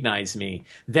recognize me,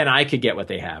 then I could get what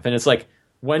they have. And it's like,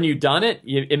 when you've done it,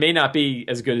 it may not be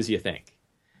as good as you think.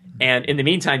 And in the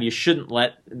meantime, you shouldn't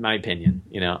let, in my opinion,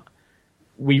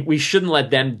 we shouldn't let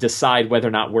them decide whether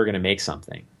or not we're going to make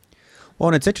something. Well,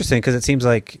 and it's interesting because it seems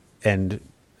like, and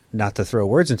not to throw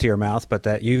words into your mouth, but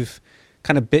that you've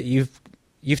kind of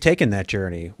you've taken that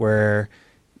journey where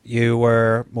you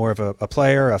were more of a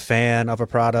player, a fan of a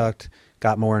product,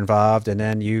 got more involved, and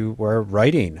then you were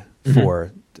writing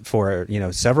for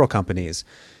several companies.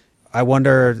 I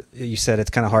wonder, you said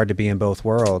it's kind of hard to be in both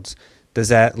worlds. Does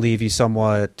that leave you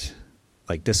somewhat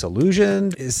like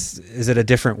disillusioned? Is it a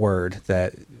different word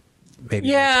that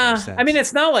maybe makes more sense? I mean,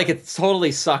 it's not like it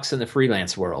totally sucks in the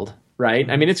freelance world, right?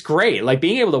 I mean, it's great. Like,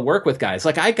 being able to work with guys.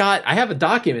 Like, I have a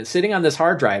document sitting on this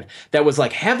hard drive that was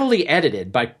like heavily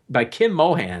edited by Kim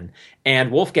Mohan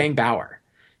and Wolfgang Bauer.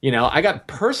 I got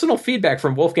personal feedback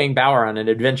from Wolfgang Bauer on an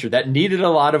adventure that needed a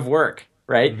lot of work,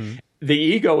 right? Mm-hmm. The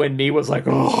ego in me was like,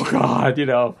 oh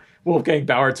God, Wolfgang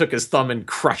Bauer took his thumb and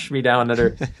crushed me down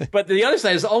under. But the other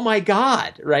side is, oh my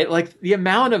God, right? Like, the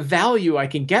amount of value I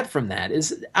can get from that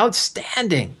is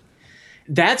outstanding.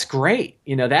 That's great.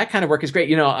 That kind of work is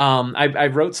great. I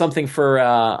wrote something for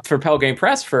Pelgrane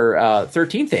Press for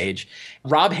 13th Age.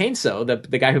 Rob Hainso,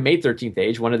 the guy who made 13th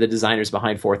Age, one of the designers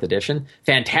behind 4th edition,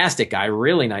 fantastic guy,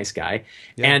 really nice guy.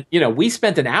 Yeah. And, we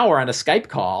spent an hour on a Skype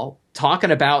call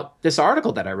talking about this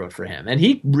article that I wrote for him. And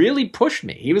he really pushed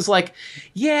me. He was like,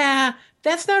 yeah,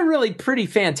 that's not really pretty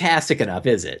fantastic enough,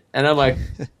 is it? And I'm like,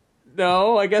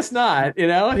 no, I guess not.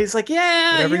 And he's like,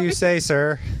 yeah. Whatever you say,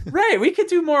 sir. Right. We could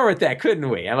do more with that, couldn't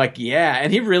we? I'm like, yeah.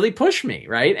 And he really pushed me.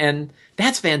 Right. And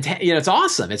that's fantastic. It's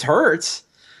awesome. It hurts,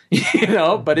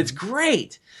 but it's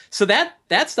great. So that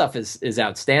stuff is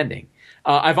outstanding.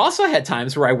 I've also had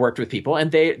times where I worked with people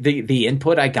and the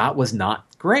input I got was not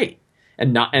great.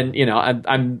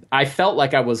 I felt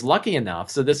like I was lucky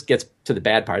enough. So this gets to the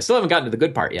bad part. I still haven't gotten to the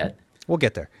good part yet. We'll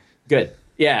get there. Good.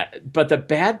 Yeah. But the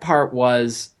bad part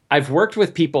was, I've worked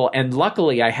with people, and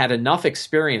luckily I had enough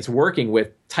experience working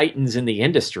with titans in the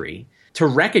industry to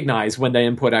recognize when the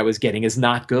input I was getting is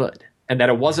not good and that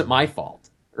it wasn't my fault,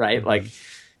 right? Mm-hmm. Like,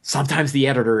 sometimes the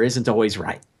editor isn't always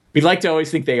right. We like to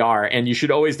always think they are, and you should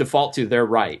always default to they're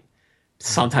right.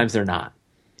 Sometimes they're not,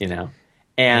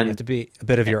 And you have to be a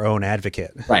bit of your own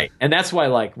advocate. Right. And that's why,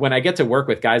 like, when I get to work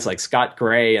with guys like Scott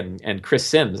Gray and Chris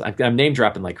Sims, I'm name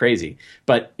dropping like crazy.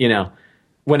 But,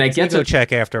 when I get ego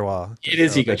check after a while. It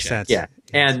is ego check. Sense. Yeah.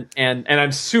 Yes. And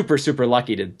I'm super, super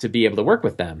lucky to be able to work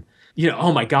with them.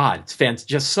 Oh my God, it's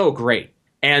just so great.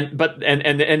 And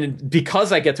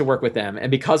because I get to work with them, and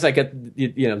because I get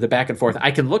the back and forth,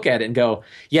 I can look at it and go,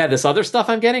 yeah, this other stuff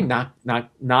I'm getting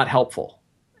not helpful,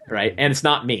 right? And it's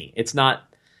not me. It's not.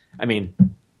 I mean,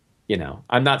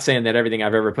 I'm not saying that everything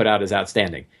I've ever put out is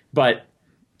outstanding, but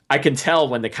I can tell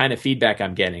when the kind of feedback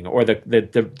I'm getting or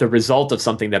the result of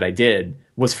something that I did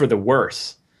was for the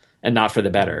worse and not for the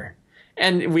better.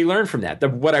 And we learn from that.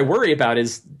 What I worry about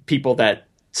is people that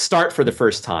start for the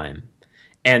first time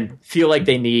and feel like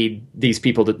they need these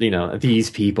people that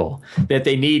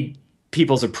they need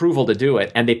people's approval to do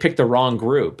it. And they pick the wrong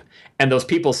group. And those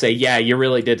people say, yeah, you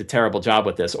really did a terrible job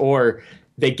with this. Or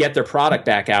they get their product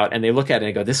back out and they look at it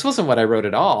and go, this wasn't what I wrote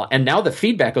at all. And now the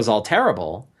feedback was all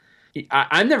terrible.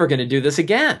 I'm never going to do this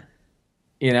again.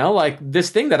 Like this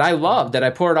thing that I loved, that I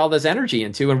poured all this energy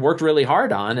into and worked really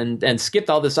hard on and skipped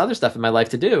all this other stuff in my life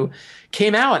to do,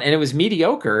 came out and it was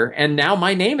mediocre. And now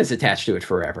my name is attached to it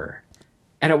forever.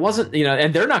 And it wasn't,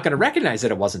 and they're not going to recognize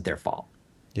that it wasn't their fault.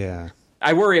 Yeah.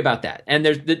 I worry about that. And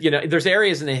there's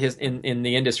areas in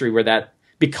the industry where that,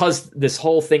 because this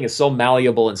whole thing is so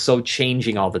malleable and so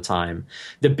changing all the time,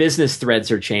 the business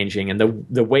threads are changing and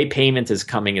the way payment is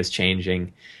coming is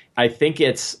changing. I think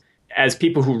it's, as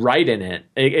people who write in it,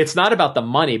 it's not about the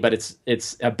money, but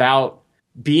it's about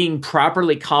being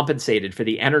properly compensated for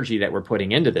the energy that we're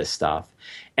putting into this stuff.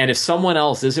 And if someone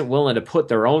else isn't willing to put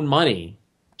their own money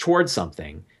towards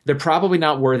something, they're probably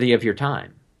not worthy of your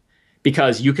time,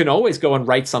 because you can always go and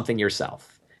write something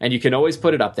yourself and you can always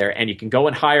put it up there and you can go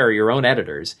and hire your own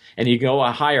editors and you can go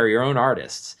and hire your own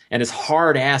artists. And it's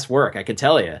hard ass work. I can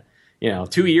tell you.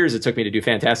 2 years it took me to do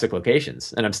Fantastic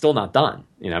Locations, and I'm still not done.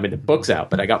 The book's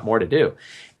out, but I got more to do.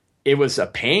 It was a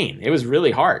pain. It was really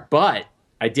hard, but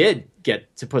I did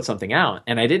get to put something out,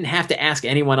 and I didn't have to ask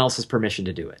anyone else's permission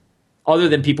to do it, other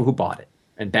than people who bought it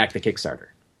and backed the Kickstarter.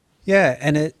 Yeah,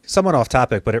 and it's somewhat off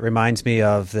topic, but it reminds me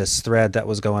of this thread that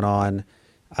was going on,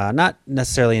 not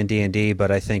necessarily in D&D,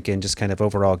 but I think in just kind of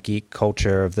overall geek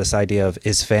culture, of this idea of,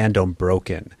 is fandom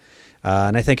broken?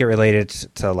 And I think it related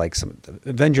to like some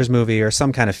Avengers movie or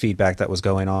some kind of feedback that was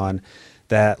going on,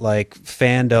 that like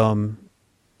fandom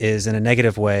is in a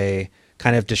negative way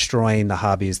kind of destroying the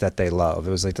hobbies that they love. It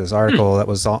was like this article that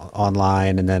was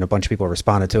online, and then a bunch of people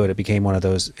responded to it. It became one of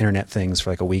those internet things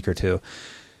for like a week or two.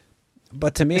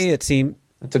 But to me, it seemed...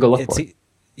 That's a good look for it.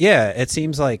 Yeah, it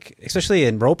seems like, especially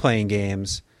in role-playing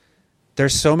games,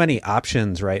 there's so many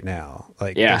options right now.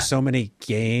 Like, there's so many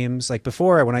games. Like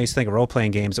before, when I used to think of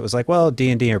role-playing games, it was like, well,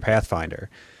 D&D or Pathfinder.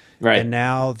 Right. And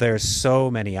now there's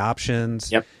so many options.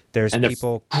 Yep. There's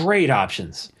great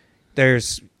options.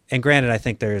 And granted, I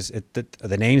think there's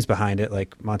the names behind it.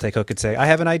 Like Monte Cook could say, I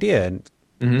have an idea,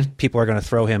 and people are going to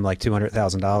throw him like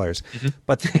 $200,000.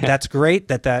 But that's great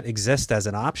that exists as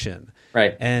an option.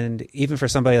 Right. And even for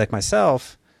somebody like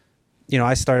myself,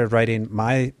 I started writing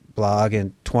my blog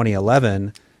in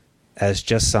 2011 as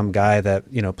just some guy that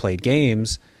played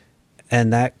games,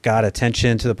 and that got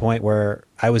attention to the point where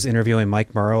I was interviewing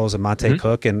Mike Mearls and Monte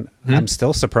Cook, and I'm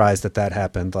still surprised that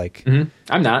happened. Like,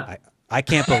 I'm not. I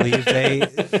can't believe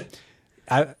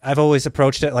I've always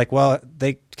approached it like, well,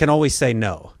 they can always say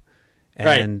no,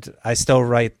 and I still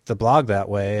write the blog that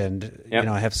way, and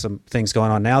I have some things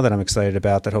going on now that I'm excited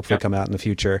about that hopefully come out in the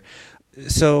future.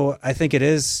 So I think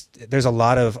there's a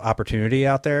lot of opportunity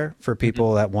out there for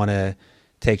people that want to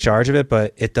take charge of it,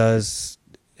 but it does,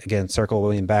 again,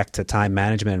 circling back to time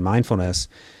management and mindfulness.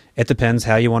 It depends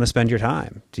how you want to spend your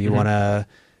time. Do you want to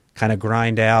kind of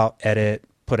grind out, edit,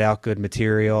 put out good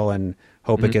material and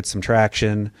hope it gets some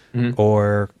traction,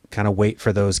 or kind of wait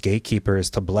for those gatekeepers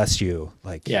to bless you?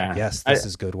 Like, yes, this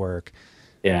is good work.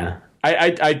 Yeah.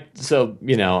 I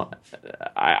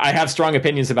have strong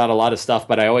opinions about a lot of stuff,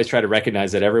 but I always try to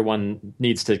recognize that everyone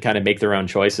needs to kind of make their own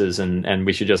choices, and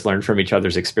we should just learn from each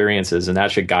other's experiences, and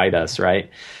that should guide us, right?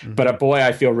 But boy,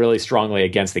 I feel really strongly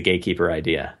against the gatekeeper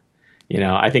idea.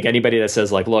 I think anybody that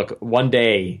says like, look, one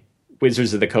day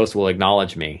Wizards of the Coast will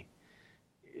acknowledge me,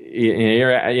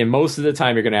 most of the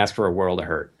time you're going to ask for a world of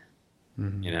hurt.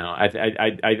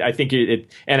 I think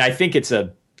and I think it's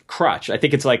a crutch. I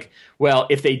think it's like, well,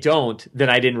 if they don't, then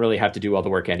I didn't really have to do all the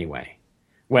work anyway.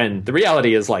 When the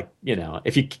reality is like,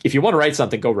 if you want to write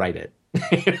something, go write it.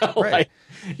 Right.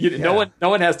 No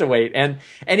one has to wait. And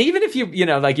even if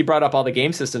like you brought up all the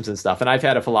game systems and stuff, and I've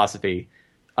had a philosophy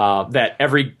that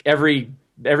every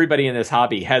everybody in this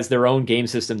hobby has their own game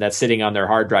system that's sitting on their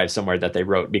hard drive somewhere that they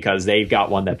wrote because they've got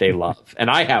one that they love. And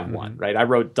I have one, right? I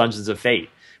wrote Dungeons of Fate,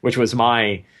 which was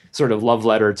my sort of love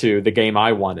letter to the game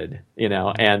I wanted,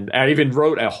 and I even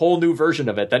wrote a whole new version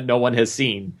of it that no one has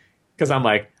seen because I'm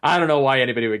like, I don't know why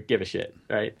anybody would give a shit,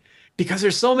 right? Because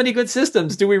there's so many good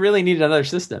systems. Do we really need another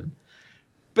system?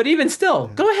 But even still,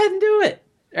 go ahead and do it,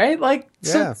 right? Like,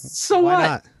 so why what?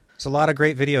 not? It's a lot of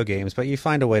great video games, but you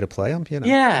find a way to play them,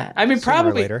 Yeah, I mean,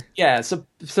 probably later. Yeah, so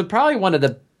probably one of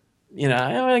the,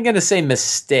 I'm going to say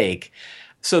mistake.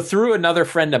 So through another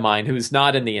friend of mine who's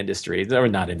not in the industry,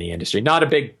 not a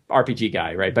big RPG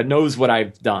guy, right, but knows what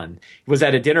I've done, was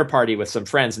at a dinner party with some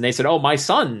friends, and they said, "Oh, my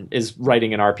son is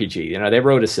writing an RPG. They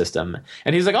wrote a system,"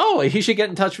 and he's like, "Oh, he should get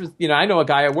in touch with, I know a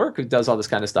guy at work who does all this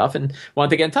kind of stuff, and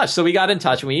wanted to get in touch." So we got in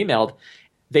touch and we emailed.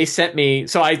 They sent me,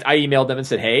 so I emailed them and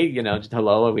said, "Hey,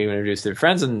 hello, we introduced their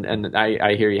friends, and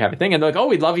I hear you have a thing." And they're like, "Oh,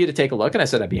 we'd love you to take a look." And I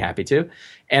said, "I'd be happy to."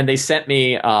 And they sent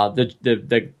me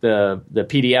the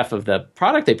PDF of the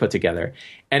product they put together,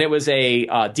 and it was a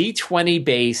D20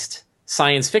 based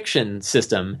science fiction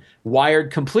system wired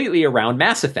completely around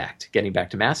Mass Effect. Getting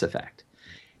back to Mass Effect,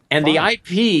 and the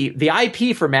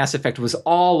IP for Mass Effect was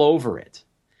all over it,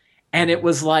 and it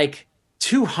was like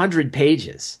 200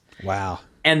 pages. Wow.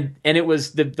 And it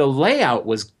was the layout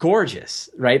was gorgeous,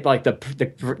 right? Like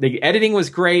the editing was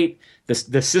great.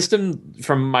 The system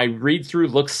from my read through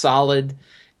looks solid.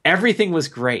 Everything was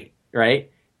great, right?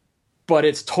 But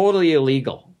it's totally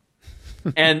illegal.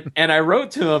 and I wrote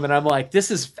to him and I'm like,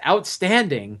 this is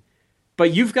outstanding,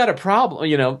 but you've got a problem.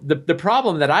 The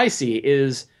problem that I see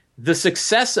is the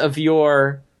success of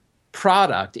your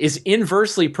product is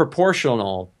inversely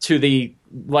proportional to the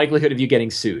likelihood of you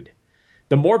getting sued.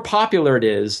 The more popular it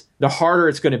is, the harder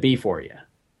it's going to be for you,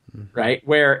 right?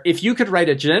 Where if you could write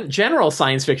a general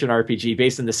science fiction RPG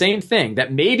based on the same thing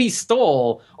that maybe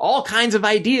stole all kinds of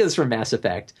ideas from Mass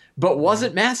Effect, but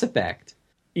wasn't Mass Effect,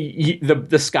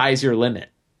 the sky's your limit.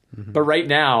 But right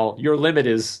now, your limit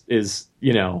is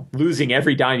losing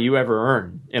every dime you ever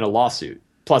earn in a lawsuit,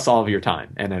 plus all of your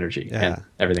time and energy and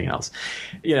everything else,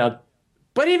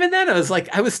 But even then,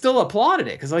 I was still applauded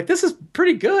it because this is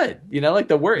pretty good, like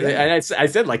the work. And I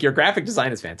said, your graphic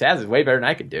design is fantastic, way better than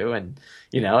I could do, and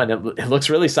and it looks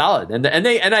really solid. And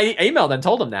I emailed them,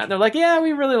 told them that, and they're like, yeah,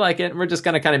 we really like it, and we're just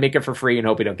gonna kind of make it for free and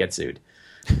hope we don't get sued.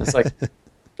 It's like,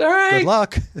 all right,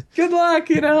 good luck,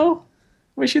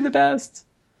 wish you the best.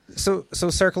 So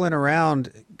circling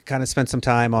around, kind of spent some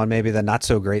time on maybe the not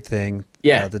so great thing,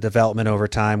 the development over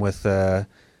time with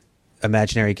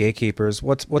Imaginary Gatekeepers.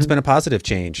 What's been a positive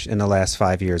change in the last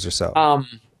 5 years or so?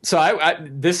 So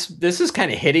this is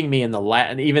kind of hitting me in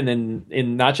even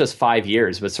in not just 5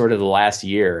 years, but sort of the last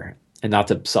year. And not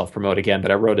to self-promote again, but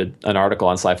I wrote an article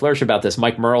on Sly Flourish about this.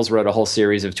 Mike Mearls wrote a whole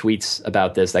series of tweets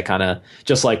about this that kind of,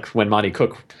 just like when Monty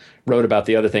Cook wrote about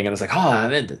the other thing, and I was like,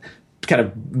 it kind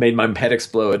of made my head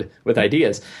explode with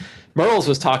ideas. Mearls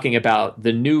was talking about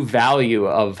the new value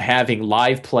of having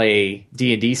live play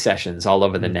D&D sessions all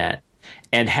over the net.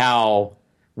 And how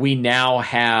we now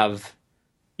have,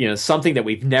 something that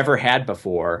we've never had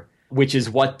before, which is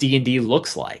what D&D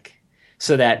looks like.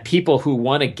 So that people who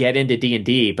want to get into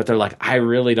D&D, but they're like, I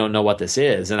really don't know what this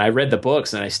is, and I read the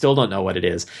books and I still don't know what it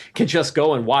is, can just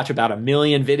go and watch about 1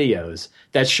 million videos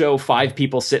that show 5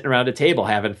 people sitting around a table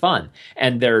having fun.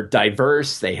 And they're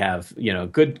diverse. They have,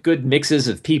 good mixes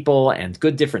of people and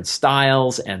good different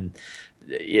styles. And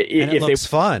it looks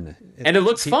fun. And it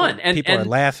looks fun. And people are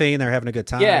laughing. They're having a good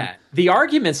time. Yeah. The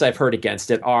arguments I've heard against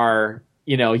it are,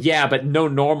 but no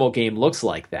normal game looks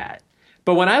like that.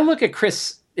 But when I look at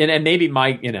Chris, and maybe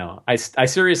I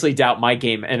seriously doubt my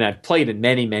game, and I've played in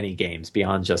many, many games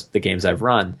beyond just the games I've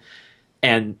run.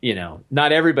 And,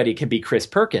 not everybody can be Chris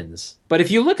Perkins. But if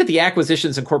you look at the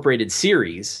Acquisitions Incorporated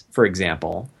series, for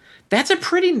example, that's a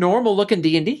pretty normal looking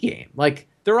D&D game.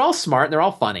 They're all smart and they're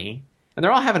all funny and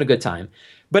they're all having a good time.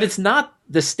 But it's not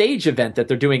the stage event that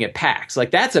they're doing at PAX.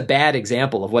 That's a bad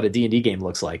example of what a D&D game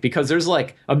looks like, because there's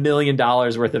 $1 million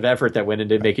worth of effort that went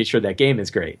into making sure that game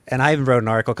is great. And I even wrote an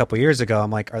article a couple years ago.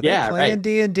 I'm like, are they playing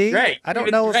D&D? Right. I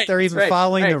don't know if they're even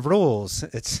following the rules.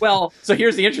 Well, so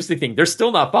here's the interesting thing. They're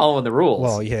still not following the rules.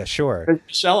 Well, yeah, sure.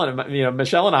 Michelle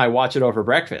and I watch it over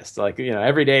breakfast.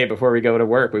 Every day before we go to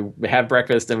work, we have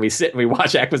breakfast and we sit and we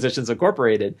watch Acquisitions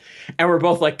Incorporated. And we're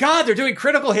both like, God, they're doing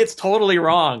critical hits totally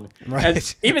wrong. Right.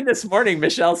 And even this morning,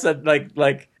 Michelle said,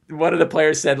 like one of the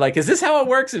players said, is this how it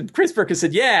works? And Chris Perkins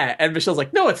said, yeah. And Michelle's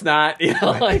like, no, it's not.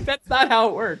 That's not how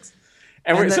it works.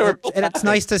 And it's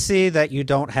nice to see that you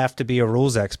don't have to be a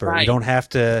rules expert. Right. You don't have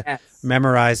to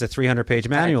memorize a 300-page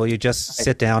manual. You just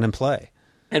sit down and play.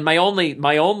 And my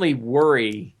only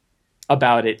worry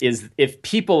about it is if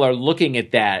people are looking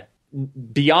at that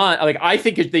beyond, like, I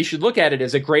think they should look at it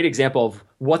as a great example of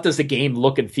what does the game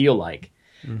look and feel like.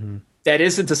 Mm-hmm. That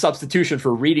isn't a substitution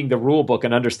for reading the rule book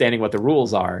and understanding what the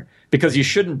rules are, because you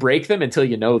shouldn't break them until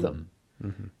you know them.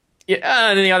 Mm-hmm. Yeah,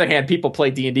 and on the other hand, people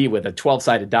play D&D with a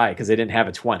 12-sided die because they didn't have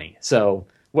a 20. So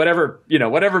whatever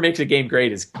makes a game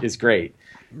great is great.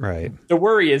 Right. The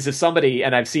worry is if somebody,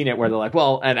 and I've seen it where they're like,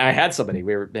 well, and I had somebody,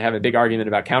 we were having a big argument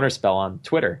about Counterspell on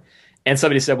Twitter, and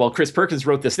somebody said, well, Chris Perkins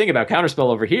wrote this thing about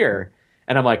Counterspell over here.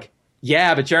 And I'm like,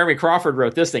 yeah, but Jeremy Crawford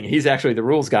wrote this thing. He's actually the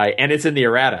rules guy, and it's in the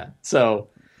errata. So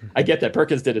I get that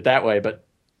Perkins did it that way, but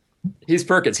he's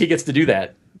Perkins. He gets to do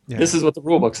that. Yeah. This is what the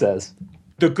rule book says.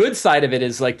 The good side of it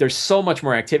is, like, there's so much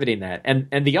more activity in that.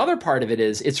 And the other part of it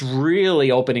is it's really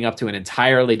opening up to an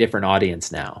entirely different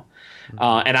audience now.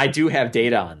 And I do have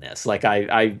data on this. Like,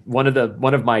 one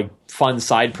of my fun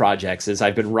side projects is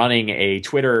I've been running a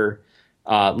Twitter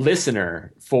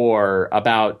listener for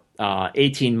about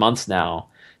 18 months now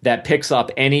that picks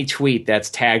up any tweet that's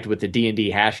tagged with the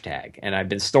D&D hashtag. And I've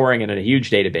been storing it in a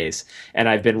huge database, and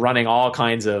I've been running all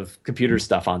kinds of computer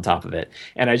stuff on top of it.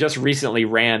 And I just recently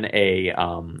ran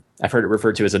I've heard it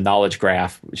referred to as a knowledge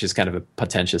graph, which is kind of a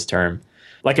pretentious term,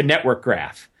 like a network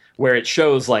graph, where it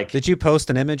shows, like... Did you post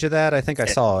an image of that? I think I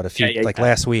saw it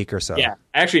last week or so. Yeah,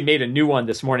 I actually made a new one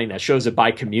this morning that shows it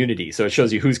by community, so it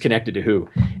shows you who's connected to who.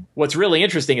 What's really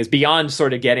interesting is beyond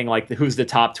sort of getting, like, who's the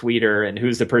top tweeter and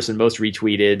who's the person most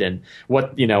retweeted, and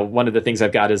what, one of the things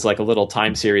I've got is, like, a little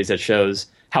time series that shows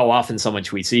how often someone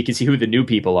tweets, so you can see who the new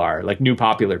people are, like new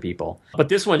popular people. But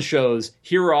this one shows,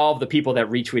 here are all of the people that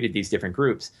retweeted these different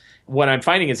groups. What I'm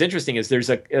finding is interesting is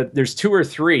there's two or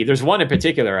three. There's one in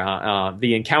particular,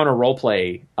 the Encounter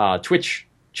Roleplay Twitch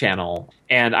channel,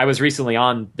 and I was recently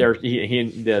on there.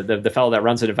 The fellow that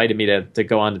runs it invited me to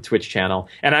go on the Twitch channel,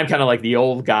 and I'm kind of like the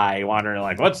old guy wandering,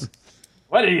 like,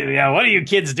 what are you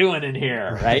kids doing in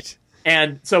here, right?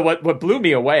 And so what blew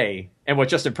me away, and what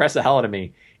just impressed the hell out of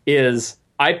me, is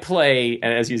I play,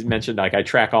 and as you mentioned, like, I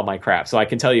track all my crap, so I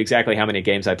can tell you exactly how many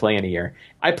games I play in a year.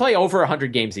 I play over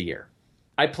 100 games a year.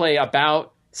 I play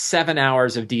about 7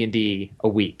 hours of D&D a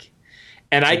week.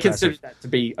 And I consider that to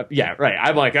be, yeah, right.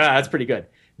 I'm like, that's pretty good.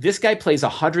 This guy plays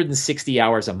 160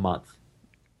 hours a month.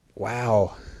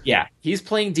 Wow. Yeah, he's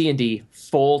playing D&D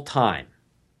full time,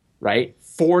 right?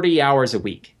 40 hours a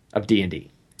week of D&D.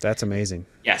 That's amazing.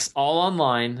 Yes, all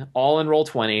online, all in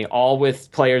Roll20, all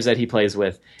with players that he plays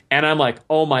with. And I'm like,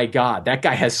 oh my God, that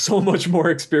guy has so much more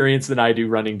experience than I do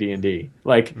running D&D.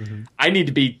 Like, I need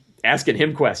to be asking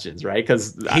him questions, right?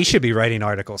 Because he should be writing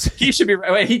articles. He should be.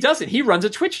 He doesn't. He runs a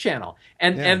Twitch channel,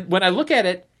 and when I look at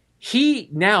it, he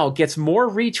now gets more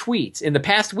retweets. In the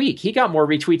past week, he got more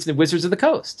retweets than Wizards of the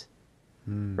Coast,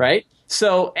 right?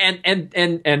 So and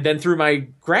then through my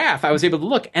graph, I was able to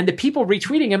look, and the people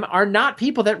retweeting him are not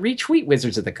people that retweet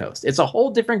Wizards of the Coast. It's a whole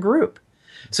different group.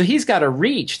 So he's got a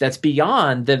reach that's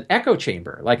beyond the echo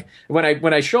chamber. Like,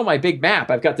 when I show my big map,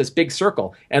 I've got this big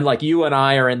circle, and, like, you and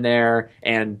I are in there,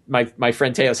 and my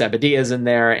friend Teos Abadia is in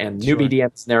there, and Newbie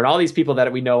DM's in there, and all these people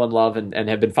that we know and love and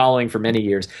have been following for many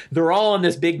years. They're all in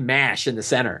this big mash in the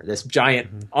center, this giant,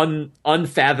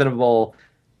 unfathomable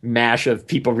mash of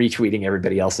people retweeting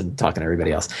everybody else and talking to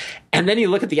everybody else. And then you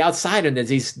look at the outside, and there's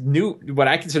these new, what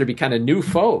I consider to be kind of new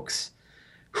folks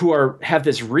who have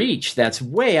this reach that's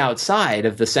way outside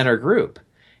of the center group.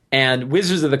 And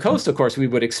Wizards of the Coast, of course, we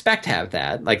would expect to have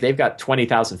that. Like, they've got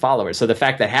 20,000 followers. So the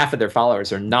fact that half of their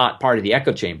followers are not part of the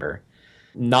echo chamber,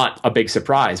 not a big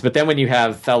surprise. But then when you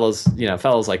have fellows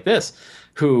like this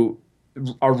who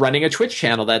are running a Twitch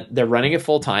channel, that they're running it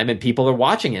full time and people are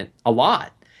watching it a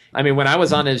lot. I mean, when I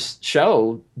was on his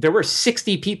show, there were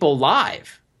 60 people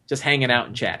live just hanging out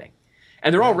and chatting.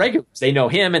 And they're all regulars. They know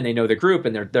him and they know the group,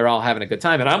 and they're all having a good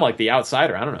time. And I'm like the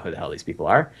outsider. I don't know who the hell these people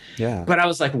are. Yeah. But I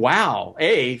was like, wow.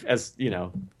 As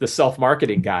the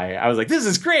self-marketing guy, I was like, this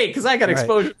is great because I got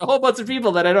exposure to a whole bunch of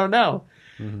people that I don't know.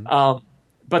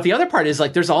 But the other part is,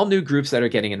 like, there's all new groups that are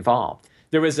getting involved.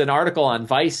 There was an article on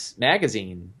Vice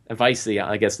magazine, Vice, the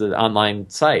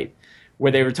online site,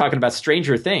 where they were talking about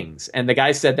Stranger Things, and the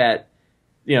guy said that,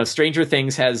 Stranger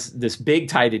Things has this big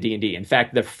tie to D&D. In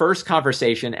fact, the first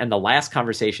conversation and the last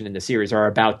conversation in the series are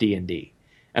about D&D.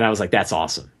 And I was like, that's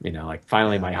awesome.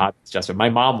 Finally my hobby's just,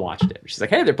 my mom watched it. She's like,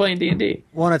 hey, they're playing D&D.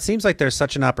 Well, and it seems like there's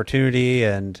such an opportunity,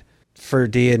 and for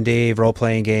D&D,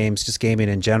 role-playing games, just gaming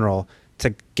in general,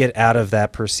 to get out of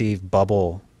that perceived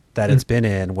bubble that it's been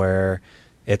in, where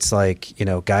it's like,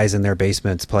 guys in their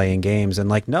basements playing games, and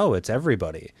like, no, it's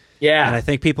everybody. Yeah. And I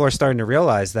think people are starting to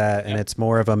realize that, and it's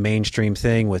more of a mainstream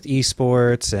thing with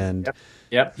esports and,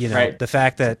 the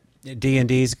fact that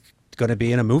D&D is going to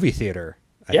be in a movie theater.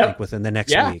 I think, within the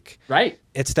next week. Right.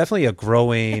 It's definitely a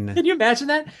growing. Can you imagine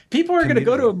that? People are going to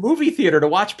go to a movie theater to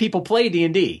watch people play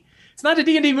D&D. It's not a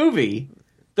D&D movie.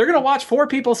 They're going to watch 4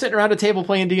 people sitting around a table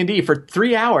playing D&D for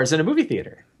 3 hours in a movie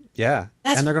theater. Yeah,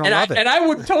 and they're going to love it. And I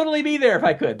would totally be there if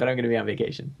I could, but I'm going to be on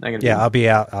vacation. I'll be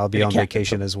out. I'll be on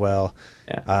vacation as well.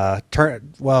 Yeah.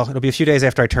 It'll be a few days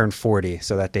after I turn 40,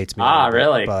 so that dates me.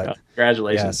 Really? But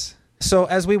congratulations. Yes. So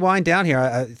as we wind down here,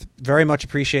 I very much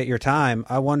appreciate your time.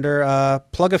 I wonder,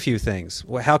 plug a few things.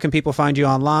 How can people find you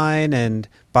online and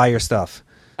buy your stuff?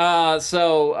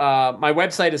 So my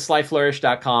website is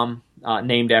slyflourish.com.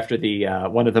 Named after the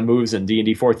one of the moves in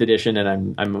D&D 4th edition,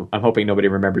 and I'm hoping nobody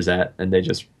remembers that, and they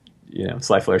just,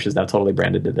 Sly Flourish is now totally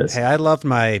branded to this. Hey, I loved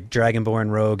my Dragonborn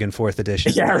Rogue in 4th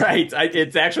edition. Yeah, right.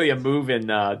 It's actually a move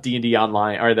in D&D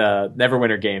Online, or the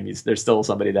Neverwinter game. There's still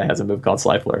somebody that has a move called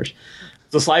Sly Flourish.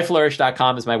 So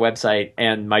slyflourish.com is my website,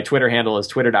 and my Twitter handle is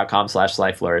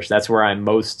twitter.com/slyflourish. That's where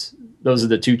those are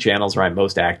the 2 channels where I'm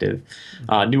most active.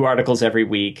 New articles every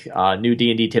week, new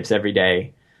D&D tips every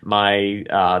day.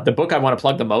 The book I want to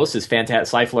plug the most is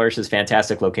Sly Flourish's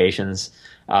Fantastic Locations.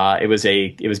 It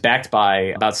was backed by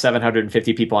about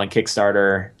 750 people on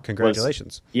Kickstarter.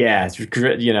 Congratulations!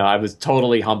 I was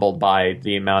totally humbled by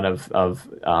the amount of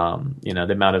the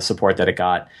amount of support that it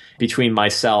got between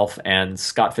myself and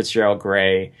Scott Fitzgerald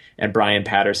Gray and Brian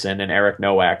Patterson and Eric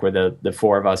Nowak, where the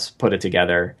 4 of us put it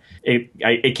together.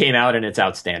 It came out and it's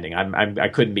outstanding. I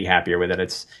couldn't be happier with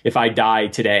it. If I die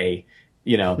today,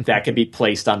 that could be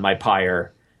placed on my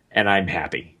pyre, and I'm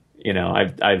happy.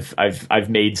 I've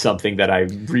made something that I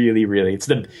really, really. It's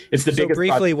the biggest. So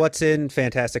briefly, what's in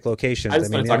Fantastic Locations? I was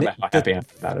going to talk about how happy I am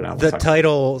about it. The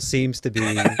title seems to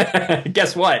be.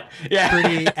 Guess what? Yeah,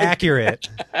 pretty accurate.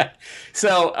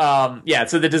 So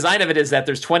the design of it is that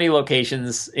there's 20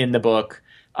 locations in the book.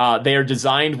 They are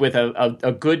designed with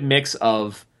a good mix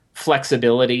of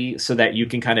flexibility so that you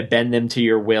can kind of bend them to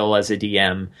your will as a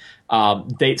DM.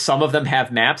 Some of them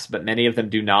have maps, but many of them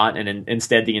do not. And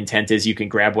instead, the intent is you can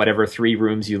grab whatever 3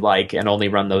 rooms you like and only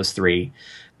run those 3.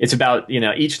 It's about,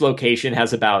 each location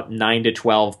has about 9 to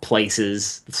 12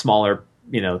 places, smaller,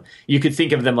 you could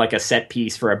think of them like a set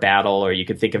piece for a battle, or you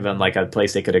could think of them like a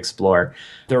place they could explore.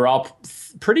 They're all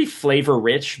pretty flavor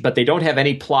rich, but they don't have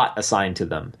any plot assigned to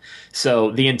them.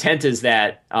 So the intent is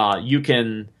that you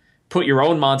can put your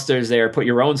own monsters there, put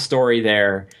your own story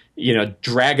there,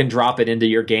 drag and drop it into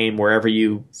your game wherever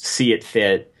you see it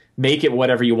fit, make it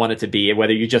whatever you want it to be.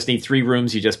 Whether you just need 3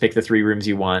 rooms, you just pick the 3 rooms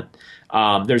you want.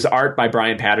 There's art by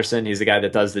Brian Patterson. He's the guy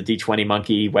that does the D20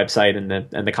 Monkey website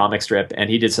and the comic strip, and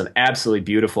he did some absolutely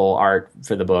beautiful art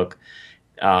for the book.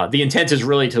 The intent is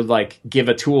really to give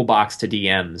a toolbox to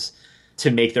DMs to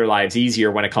make their lives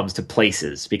easier when it comes to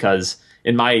places, because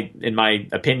in my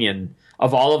opinion,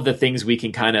 of all of the things we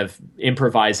can kind of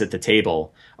improvise at the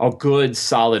table, a good,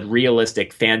 solid,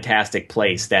 realistic, fantastic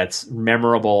place that's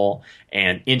memorable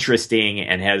and interesting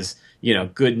and has,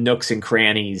 good nooks and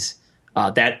crannies,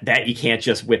 that you can't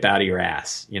just whip out of your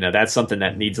ass. That's something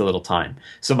that needs a little time.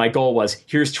 So my goal was,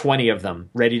 here's 20 of them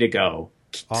ready to go.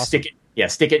 Awesome.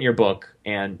 Stick it in your book,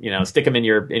 and stick them in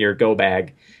your go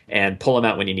bag and pull them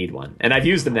out when you need one. And I've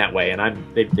used them that way,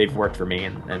 and they've worked for me,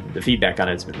 and the feedback on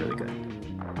it has been really good.